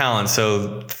says their talent.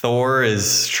 So Thor is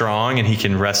strong, and he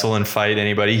can wrestle and fight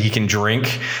anybody. He can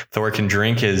drink. Thor can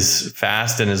drink as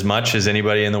fast and as much as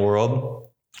anybody in the world.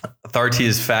 Tharti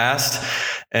is fast,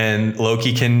 and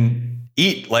Loki can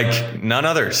eat like none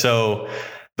other. So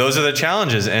those are the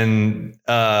challenges. And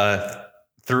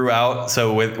throughout,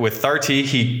 so with Tharti,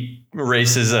 he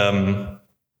races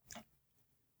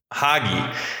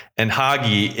Hagi, and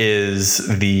Hagi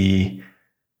is the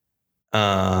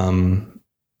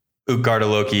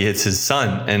Utgarda-Loki. It's his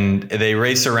son, and they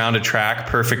race around a track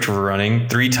perfect for running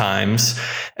 3 times,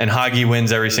 and Hagi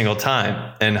wins every single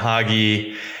time. And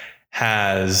Hagi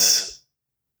has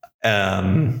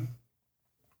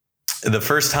the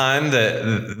first time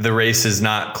that the race is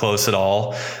not close at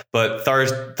all, but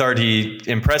Tharti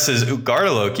impresses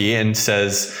Utgarda-Loki and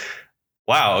says,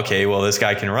 wow, okay, well, this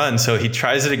guy can run. So he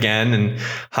tries it again, and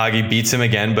Hagi beats him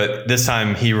again, but this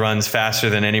time he runs faster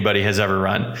than anybody has ever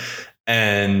run.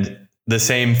 And the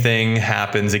same thing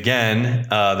happens again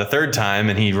the third time,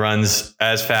 and he runs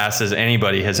as fast as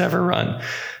anybody has ever run.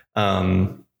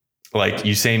 Like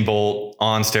Usain Bolt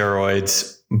on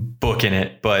steroids, booking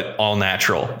it, but all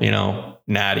natural,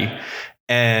 natty.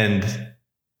 And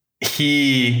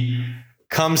he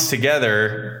comes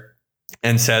together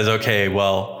and says, okay,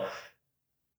 well,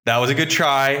 that was a good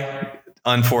try.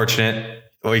 Unfortunate.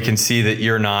 We can see that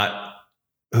you're not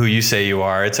who you say you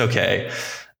are. It's okay.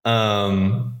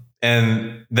 And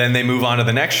then they move on to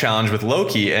the next challenge with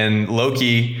Loki, and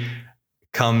Loki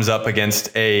comes up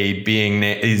against a being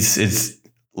named is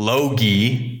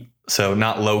Logi. So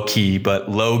not Loki,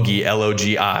 but Logi,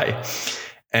 Logi.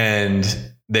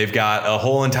 And they've got a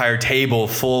whole entire table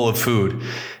full of food,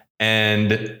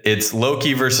 and it's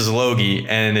Loki versus Logi,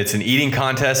 and it's an eating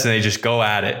contest, and they just go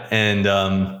at it. And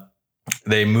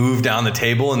they move down the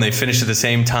table, and they finish at the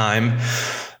same time.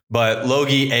 But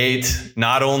Logi ate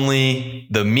not only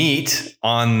the meat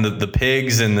on the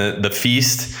pigs and the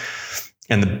feast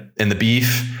and the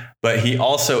beef, but he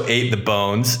also ate the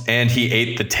bones, and he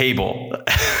ate the table.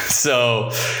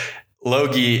 So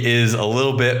Loki is a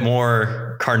little bit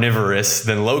more carnivorous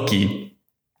than Loki.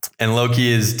 And Loki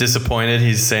is disappointed.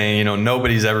 He's saying,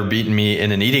 nobody's ever beaten me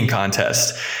in an eating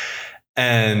contest.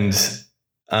 And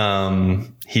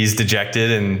he's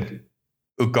dejected, and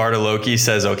Utgarda-Loki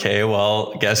says, okay,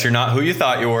 well, guess you're not who you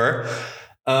thought you were.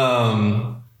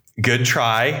 Good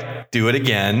try. Do it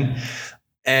again.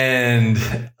 And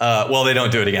well, they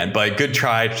don't do it again, but good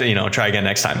try, try again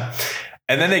next time.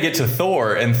 And then they get to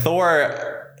Thor, and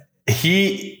Thor,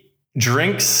 he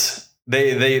drinks,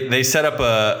 they set up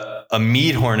a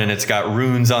mead horn, and it's got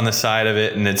runes on the side of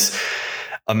it, and it's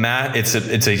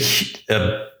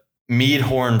a mead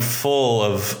horn full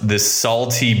of this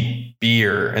salty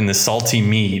beer and the salty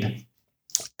mead.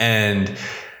 And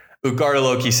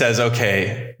Utgarda-Loki says,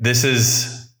 okay,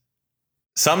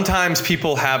 sometimes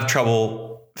people have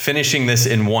trouble finishing this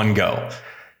in one go.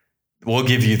 We'll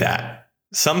give you that.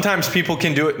 Sometimes people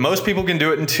can do it. Most people can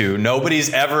do it in two.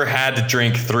 Nobody's ever had to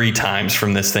drink 3 times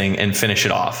from this thing and finish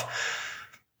it off.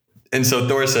 And so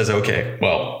Thor says, okay,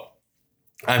 well,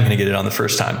 I'm going to get it on the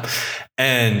first time.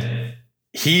 And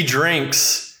he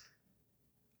drinks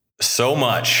so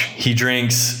much. He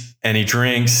drinks and he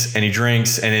drinks and he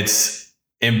drinks, and it's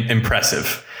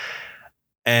impressive.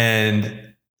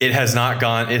 And it has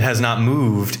not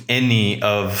moved any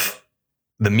of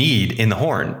the mead in the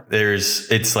horn.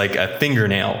 It's like a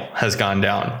fingernail has gone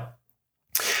down.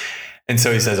 And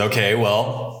so he says, okay,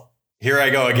 well, here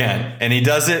I go again. And he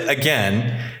does it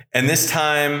again. And this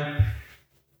time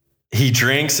he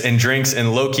drinks and drinks,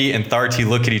 and Loki and Tharti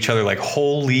look at each other like,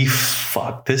 holy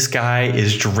fuck, this guy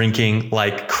is drinking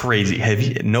like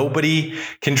crazy. Nobody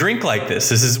can drink like this.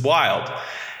 This is wild.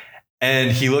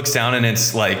 And he looks down, and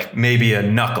it's like maybe a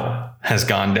knuckle has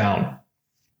gone down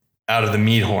out of the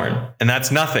mead horn. And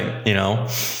that's nothing, And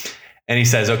he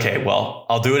says, okay, well,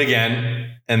 I'll do it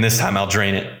again. And this time I'll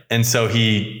drain it. And so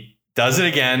he does it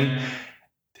again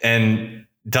and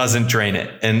doesn't drain it.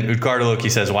 And Utgarda-Loki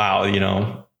says, wow,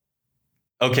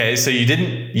 okay, so you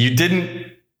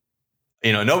didn't,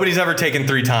 nobody's ever taken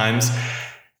 3 times.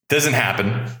 Doesn't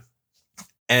happen.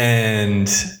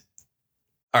 And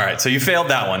all right, so you failed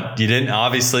that one. You didn't,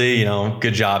 obviously,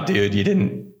 good job, dude. You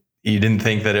didn't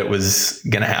think that it was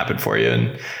going to happen for you,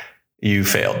 and you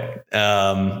failed.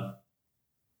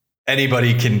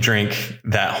 Anybody can drink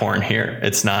that horn here.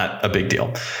 It's not a big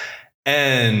deal.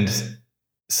 And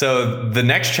so the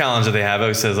next challenge that they have,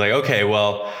 it says like, okay,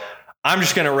 well, I'm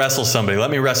just going to wrestle somebody.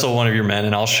 Let me wrestle one of your men,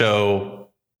 and I'll show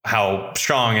how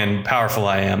strong and powerful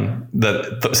I am,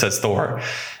 says Thor.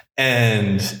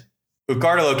 And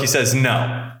Utgarda-Loki says,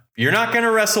 no, you're not going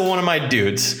to wrestle one of my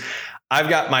dudes. I've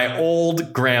got my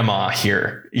old grandma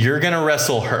here. You're going to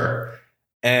wrestle her.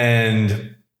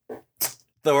 And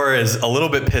Thor is a little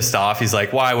bit pissed off. He's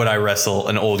like, why would I wrestle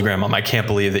an old grandmom? I can't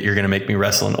believe that you're going to make me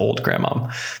wrestle an old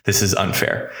grandmom. This is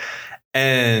unfair.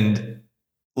 And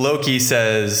Loki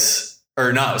says,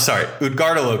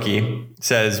 Utgarda-Loki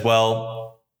says,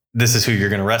 well, this is who you're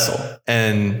going to wrestle.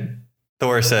 And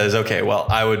Thor says, okay, well,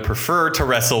 I would prefer to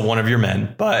wrestle one of your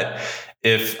men, but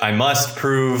if I must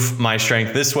prove my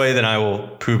strength this way, then I will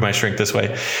prove my strength this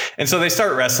way. And so they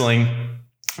start wrestling,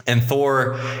 and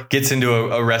Thor gets into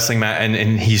a wrestling match,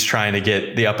 and he's trying to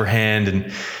get the upper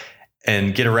hand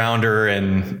and get around her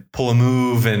and pull a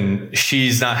move, and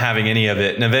she's not having any of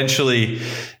it. And eventually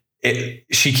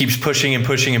she keeps pushing and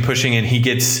pushing and pushing, and he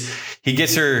gets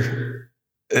her.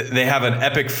 They have an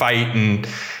epic fight, and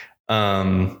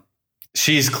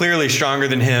she's clearly stronger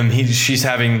than him. She's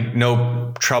having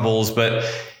no troubles, but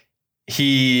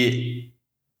he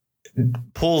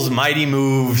pulls mighty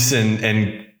moves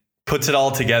and puts it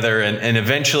all together. And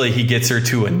eventually he gets her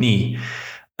to a knee.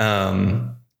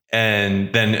 And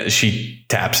then she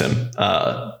taps him,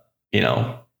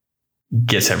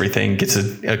 gets everything, gets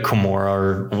a Kimura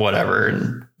or whatever,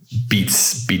 and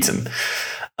beats him.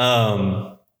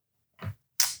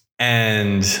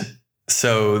 And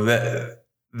so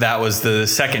that was the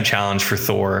second challenge for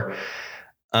Thor.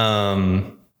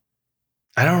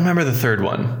 I don't remember the third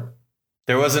one.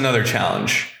 There was another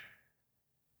challenge.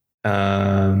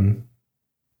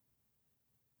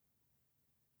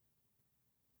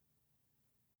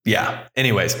 Yeah.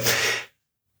 Anyways,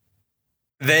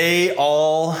 they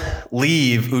all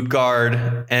leave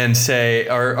Utgard and say,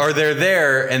 or they're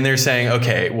there and they're saying,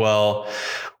 okay, well,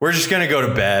 we're just going to go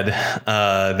to bed.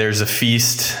 There's a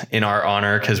feast in our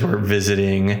honor because we're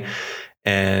visiting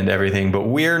and everything, but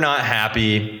we're not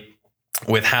happy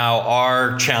with how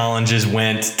our challenges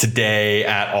went today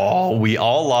at all. We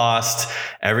all lost.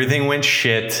 Everything went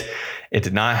shit. It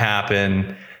did not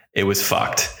happen. It was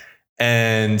fucked.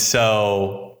 And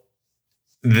so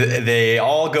they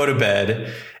all go to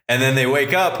bed, and then they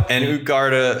wake up, and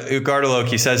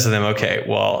Utgarda-Loki says to them, okay,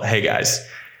 well, hey guys,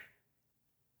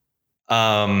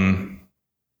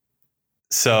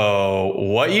 so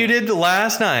what you did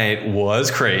last night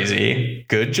was crazy.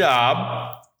 Good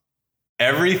job.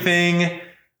 Everything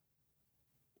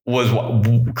was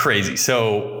crazy.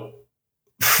 So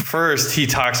first he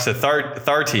talks to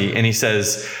Tharti and he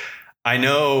says, I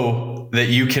know that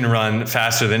you can run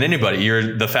faster than anybody.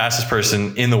 You're the fastest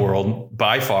person in the world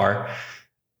by far,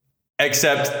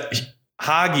 except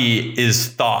Hagi is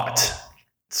thought.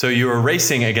 So you are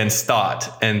racing against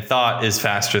thought, and thought is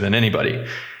faster than anybody.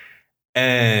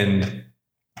 And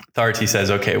Tharti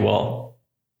says, okay, well,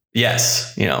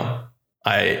 yes,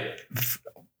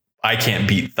 I can't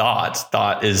beat thought.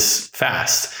 Thought is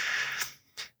fast.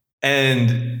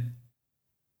 And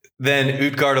then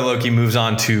Utgarda-Loki moves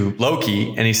on to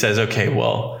Loki, and he says, okay,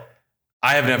 well,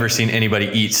 I have never seen anybody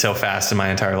eat so fast in my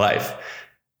entire life.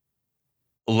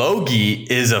 Loki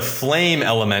is a flame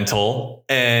elemental,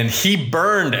 and he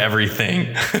burned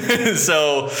everything.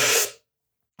 So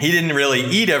he didn't really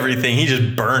eat everything. He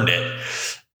just burned it.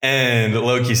 And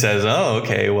Loki says, oh,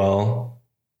 okay, well,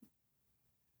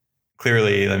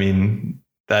 clearly, I mean,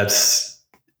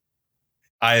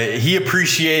 he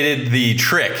appreciated the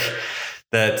trick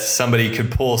that somebody could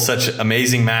pull such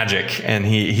amazing magic. And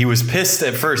he was pissed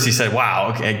at first. He said,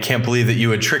 wow, I can't believe that you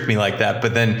would trick me like that.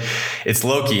 But then it's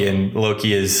Loki, and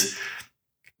Loki is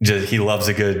just, he loves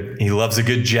a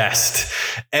good jest.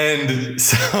 And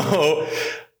so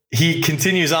he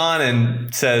continues on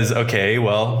and says, okay,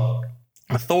 well,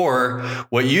 Thor,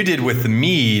 what you did with the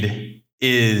mead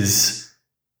is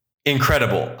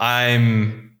incredible.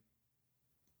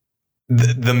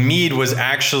 The mead was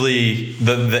actually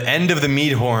the end of the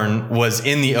mead horn was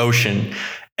in the ocean,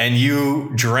 and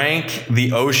you drank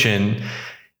the ocean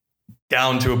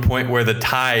down to a point where the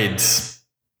tides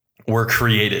were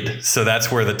created. So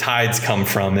that's where the tides come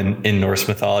from in Norse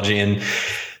mythology. And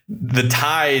the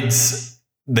tides,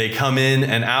 they come in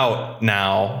and out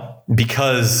now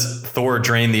because Thor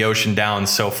drained the ocean down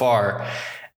so far.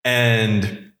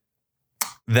 And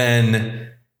then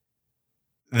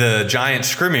the giant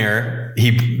Skrymir,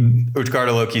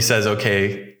 Utgarda-Loki says,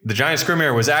 okay, the giant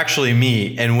Skrymir was actually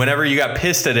me. And whenever you got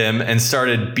pissed at him and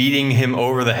started beating him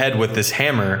over the head with this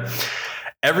hammer,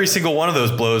 every single one of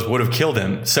those blows would have killed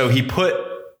him. So he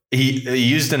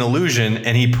used an illusion,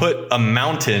 and he put a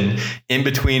mountain in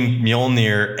between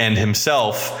Mjolnir and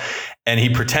himself, and he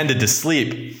pretended to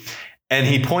sleep. And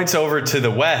he points over to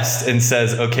the west and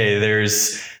says, okay,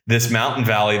 there's this mountain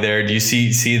valley there. Do you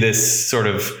see this sort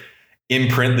of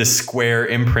imprint, this square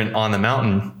imprint on the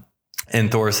mountain? And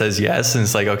Thor says yes. And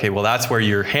it's like, okay, well, that's where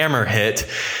your hammer hit.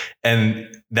 And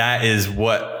that is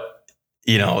what,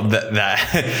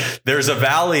 that there's a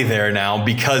valley there now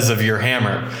because of your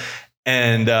hammer.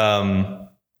 And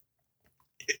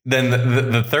then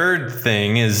the third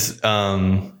thing is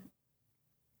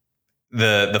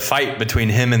the fight between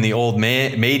him and the old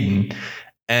maiden.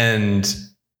 And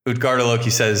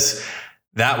Utgarda-Loki says,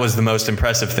 that was the most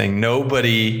impressive thing.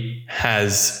 Nobody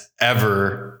has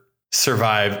ever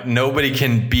survived. Nobody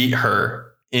can beat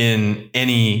her in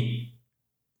any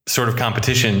sort of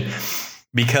competition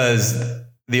because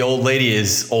the old lady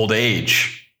is old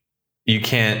age. You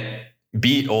can't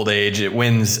beat old age. It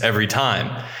wins every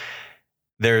time.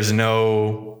 There's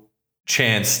no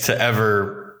chance to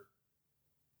ever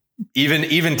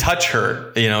even touch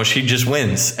her. She just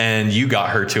wins, and you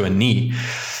got her to a knee.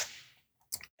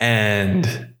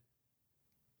 And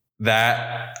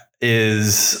that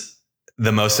is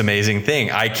the most amazing thing.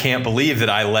 I can't believe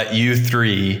that I let you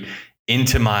three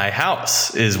into my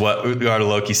house, is what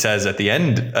Utgarda-Loki says at the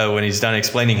end when he's done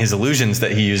explaining his illusions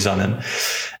that he used on them.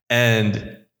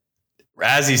 And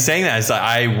as he's saying that, it's like,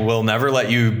 I will never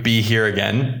let you be here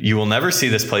again. You will never see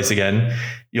this place again.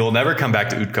 You'll never come back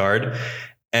to Utgard.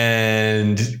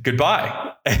 And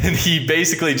goodbye. And he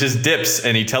basically just dips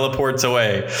and he teleports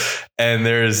away. And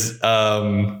there's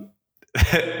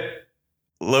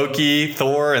Loki,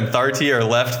 Thor, and Tharti are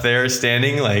left there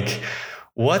standing like,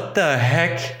 what the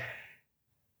heck?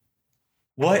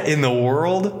 What in the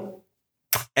world?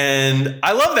 And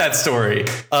I love that story.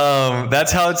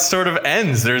 That's how it sort of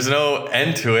ends. There's no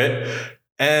end to it.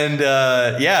 And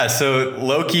so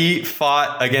Loki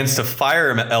fought against a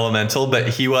fire elemental, but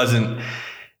he lost.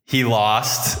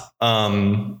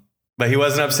 But he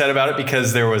wasn't upset about it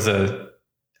because there was a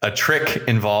trick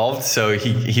involved. So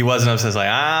he wasn't upset. It's like,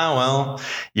 well,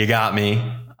 you got me.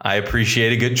 I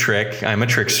appreciate a good trick. I'm a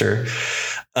trickster.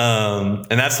 And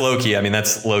that's Loki. I mean,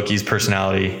 that's Loki's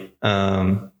personality.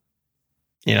 And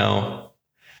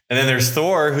then there's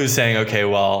Thor, who's saying, okay,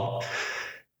 well,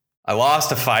 I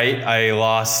lost a fight.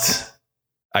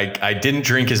 I didn't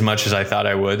drink as much as I thought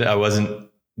I would. I wasn't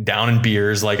down in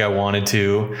beers like I wanted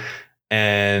to.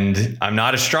 And I'm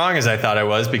not as strong as I thought I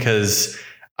was because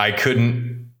I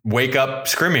couldn't wake up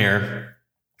Skrymir.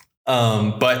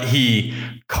 But he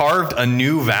carved a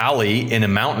new valley in a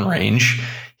mountain range.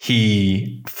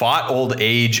 He fought old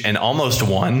age and almost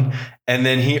won. And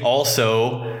then he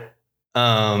also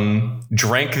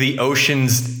drank the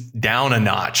oceans down a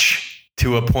notch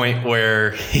to a point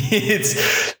where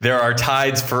there are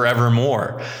tides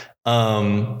forevermore.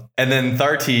 And then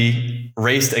Tharti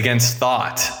raced against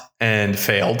thought and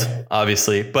failed,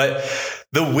 obviously. But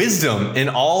the wisdom in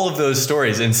all of those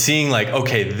stories and seeing like,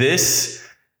 okay, this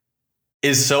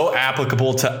is so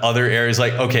applicable to other areas.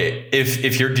 Like, okay,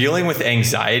 if you're dealing with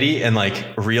anxiety and like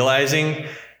realizing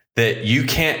that you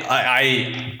can't,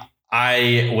 I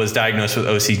was diagnosed with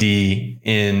OCD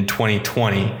in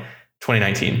 2019,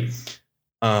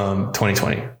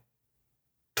 2020,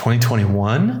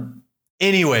 2021.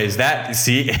 Anyways, yeah.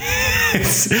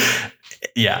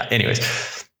 Anyways,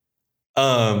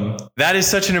 that is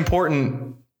such an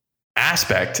important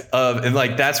aspect of, and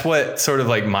like, that's what sort of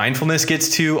like mindfulness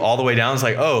gets to all the way down. It's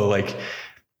like, oh, like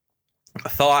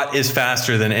thought is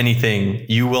faster than anything.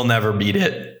 You will never beat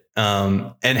it.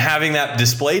 And having that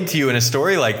displayed to you in a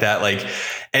story like that, like,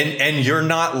 and you're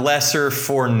not lesser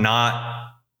for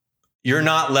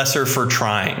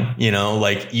trying, you know,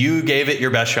 like you gave it your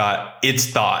best shot. It's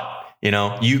thought, you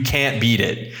know, you can't beat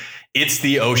it. It's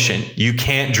the ocean. You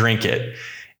can't drink it.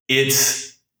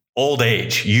 It's old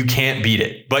age. You can't beat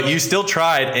it, but you still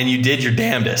tried and you did your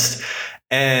damnedest.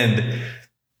 And,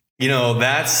 you know,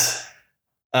 that's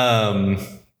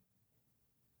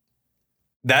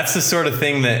the sort of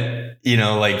thing that, you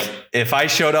know, like if I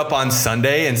showed up on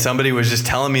Sunday and somebody was just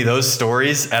telling me those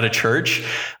stories at a church,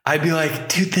 I'd be like,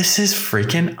 dude, this is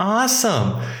freaking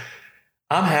awesome.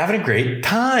 I'm having a great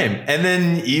time. And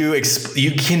then you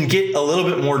can get a little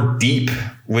bit more deep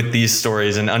with these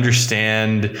stories and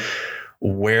understand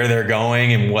where they're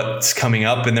going and what's coming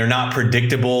up, and they're not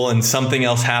predictable and something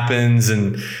else happens.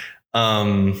 And,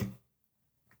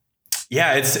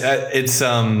 yeah, it's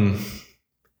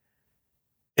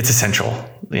essential,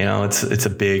 you know, it's a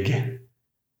big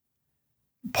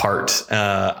part.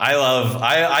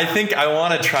 I think I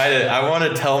want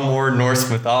to tell more Norse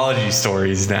mythology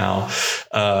stories now,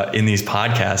 in these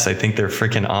podcasts. I think they're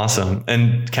freaking awesome,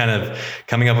 and kind of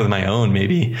coming up with my own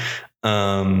maybe.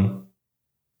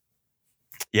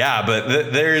 Yeah, but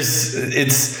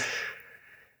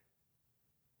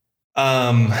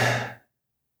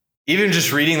even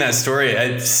just reading that story,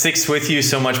 it sticks with you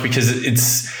so much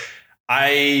because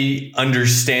I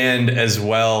understand as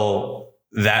well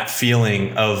that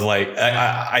feeling of like,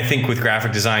 I think with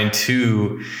graphic design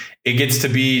too, it gets to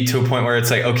be to a point where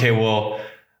it's like, okay, well,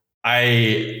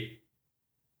 I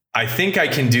think I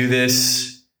can do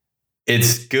this.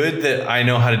 It's good that I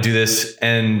know how to do this.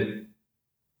 And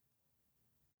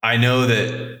I know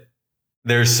that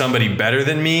there's somebody better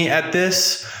than me at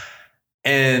this.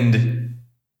 And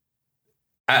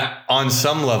on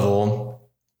some level,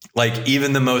 like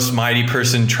even the most mighty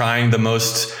person trying the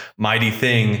most mighty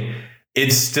thing,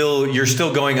 you're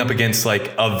still going up against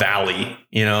like a valley,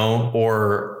 you know,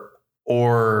 or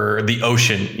the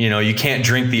ocean. You know, you can't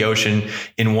drink the ocean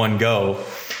in one go.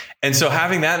 And so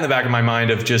having that in the back of my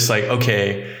mind of just like,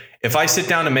 okay, if I sit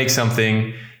down to make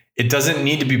something, it doesn't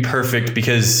need to be perfect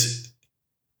because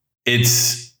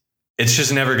it's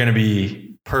just never going to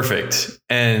be perfect.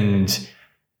 And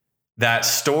that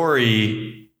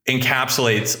story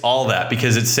encapsulates all that,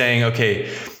 because it's saying, okay,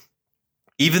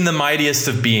 even the mightiest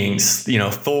of beings, you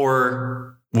know,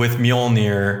 Thor with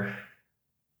Mjolnir,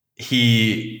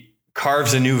 he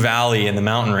carves a new valley in the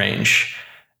mountain range,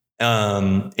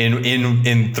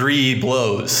 in 3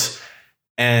 blows.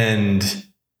 And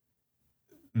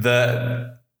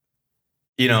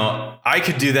you know, I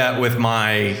could do that with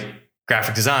my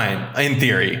graphic design in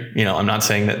theory. You know, I'm not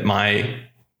saying that my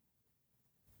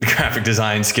graphic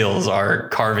design skills are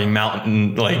carving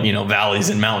mountain, like, you know, valleys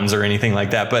and mountains or anything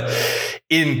like that. But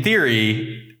in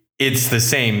theory, it's the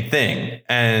same thing.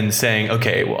 And saying,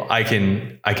 okay, well, I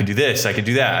can do this. I can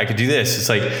do that. I could do this. It's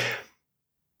like,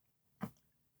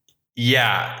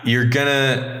 yeah,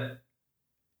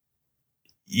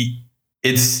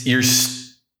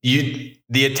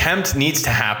 the attempt needs to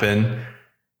happen,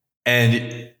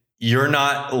 and you're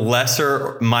not less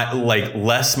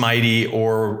mighty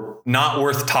or not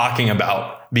worth talking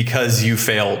about because you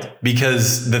failed,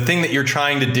 because the thing that you're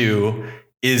trying to do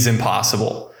is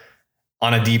impossible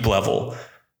on a deep level,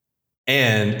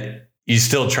 and you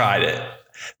still tried it.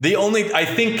 I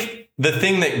think the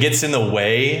thing that gets in the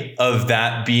way of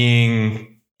that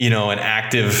being, you know, an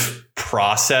active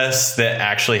process that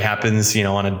actually happens, you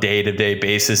know, on a day-to-day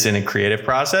basis in a creative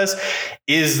process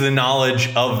is the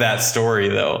knowledge of that story,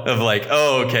 though, of like,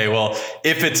 oh, okay, well,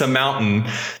 if it's a mountain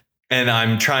and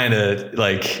I'm trying to,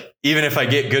 like, even if I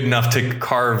get good enough to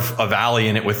carve a valley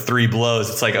in it with 3 blows,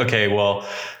 it's like, okay, well,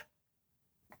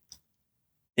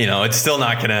 you know, it's still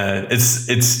not gonna,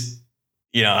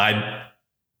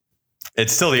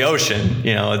 it's still the ocean,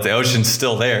 the ocean's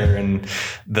still there and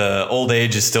the old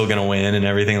age is still going to win and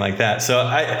everything like that. So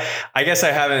I guess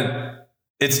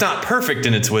it's not perfect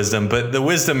in its wisdom, but the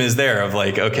wisdom is there of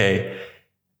like, okay.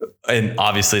 And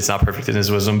obviously it's not perfect in his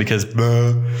wisdom because,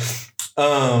 but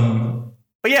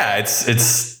yeah,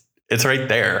 it's right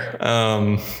there.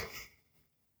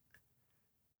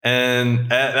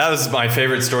 And that was my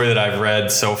favorite story that I've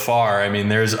read so far. I mean,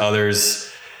 there's others.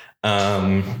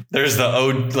 There's the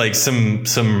ode, like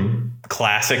some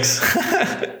classics,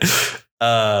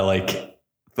 like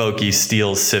Loki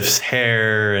steals Sif's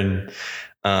hair, and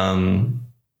I'm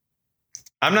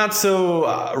not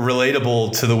so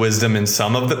relatable to the wisdom in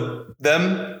some of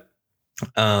them,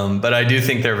 but I do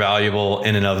think they're valuable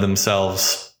in and of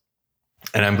themselves.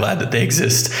 And I'm glad that they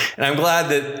exist. And I'm glad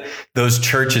that those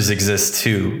churches exist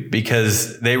too,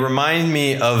 because they remind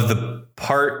me of the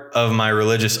part of my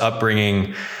religious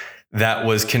upbringing that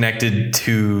was connected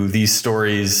to these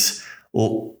stories,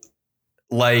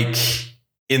 like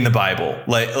in the Bible.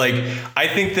 Like I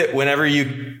think that whenever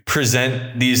you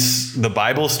present the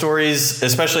Bible stories,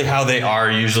 especially how they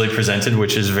are usually presented,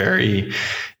 which is very,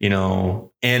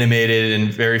 animated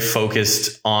and very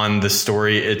focused on the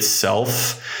story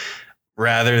itself,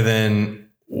 rather than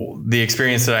the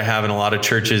experience that I have in a lot of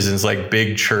churches is like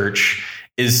big church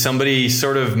is somebody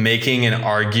sort of making an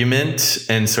argument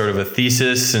and sort of a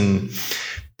thesis and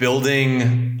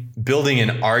building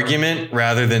an argument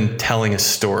rather than telling a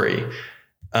story.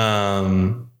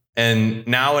 And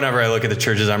now whenever I look at the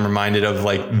churches, I'm reminded of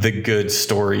like the good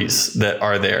stories that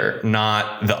are there,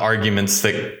 not the arguments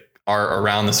that are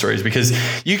around the stories, because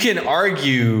you can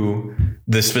argue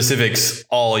the specifics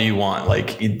all you want.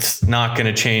 Like it's not going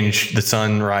to change the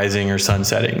sun rising or sun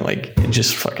setting. Like it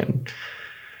just fucking,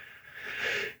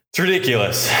 it's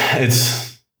ridiculous.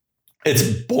 It's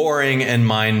boring and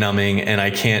mind numbing and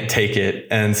I can't take it.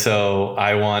 And so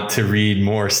I want to read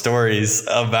more stories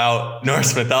about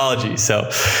Norse mythology. So,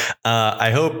 I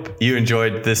hope you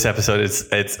enjoyed this episode. It's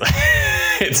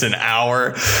it's an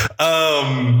hour.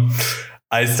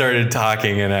 I started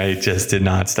talking and I just did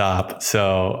not stop.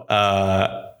 So,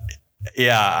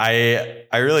 yeah,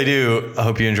 I really do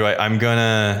hope you enjoy. I'm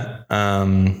gonna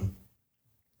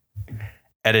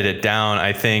edit it down.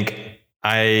 I think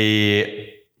I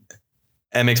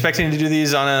am expecting to do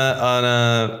these on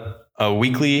a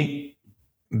weekly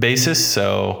basis.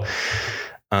 So,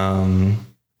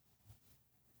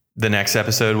 the next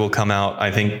episode will come out, I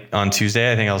think, on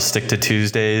Tuesday. I think I'll stick to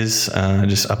Tuesdays,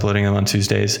 just uploading them on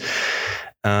Tuesdays.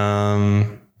 Yeah,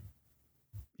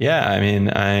 I mean,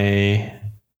 I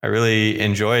really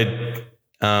enjoyed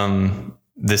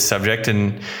this subject,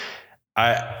 and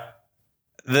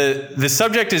the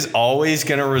subject is always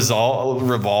going to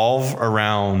revolve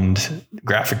around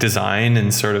graphic design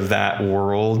and sort of that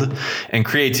world and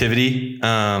creativity.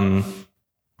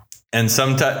 And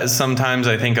sometimes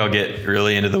I think I'll get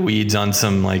really into the weeds on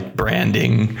some like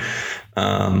branding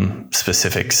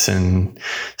specifics and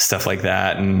stuff like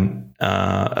that. And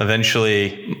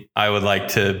eventually I would like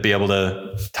to be able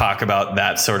to talk about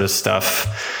that sort of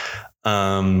stuff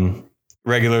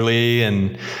regularly.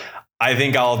 And I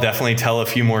think I'll definitely tell a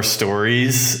few more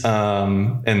stories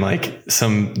and like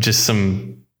some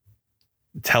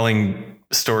telling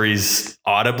stories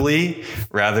audibly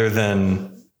rather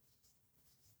than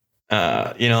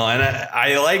and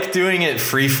I like doing it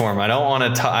free form. I don't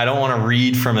want to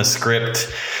read from a script.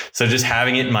 So just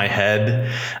having it in my head.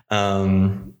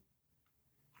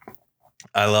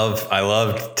 I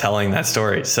love telling that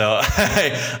story. So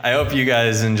I hope you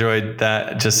guys enjoyed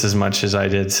that just as much as I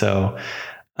did. So,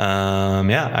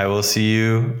 yeah, I will see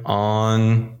you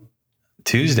on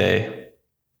Tuesday.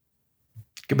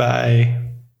 Goodbye.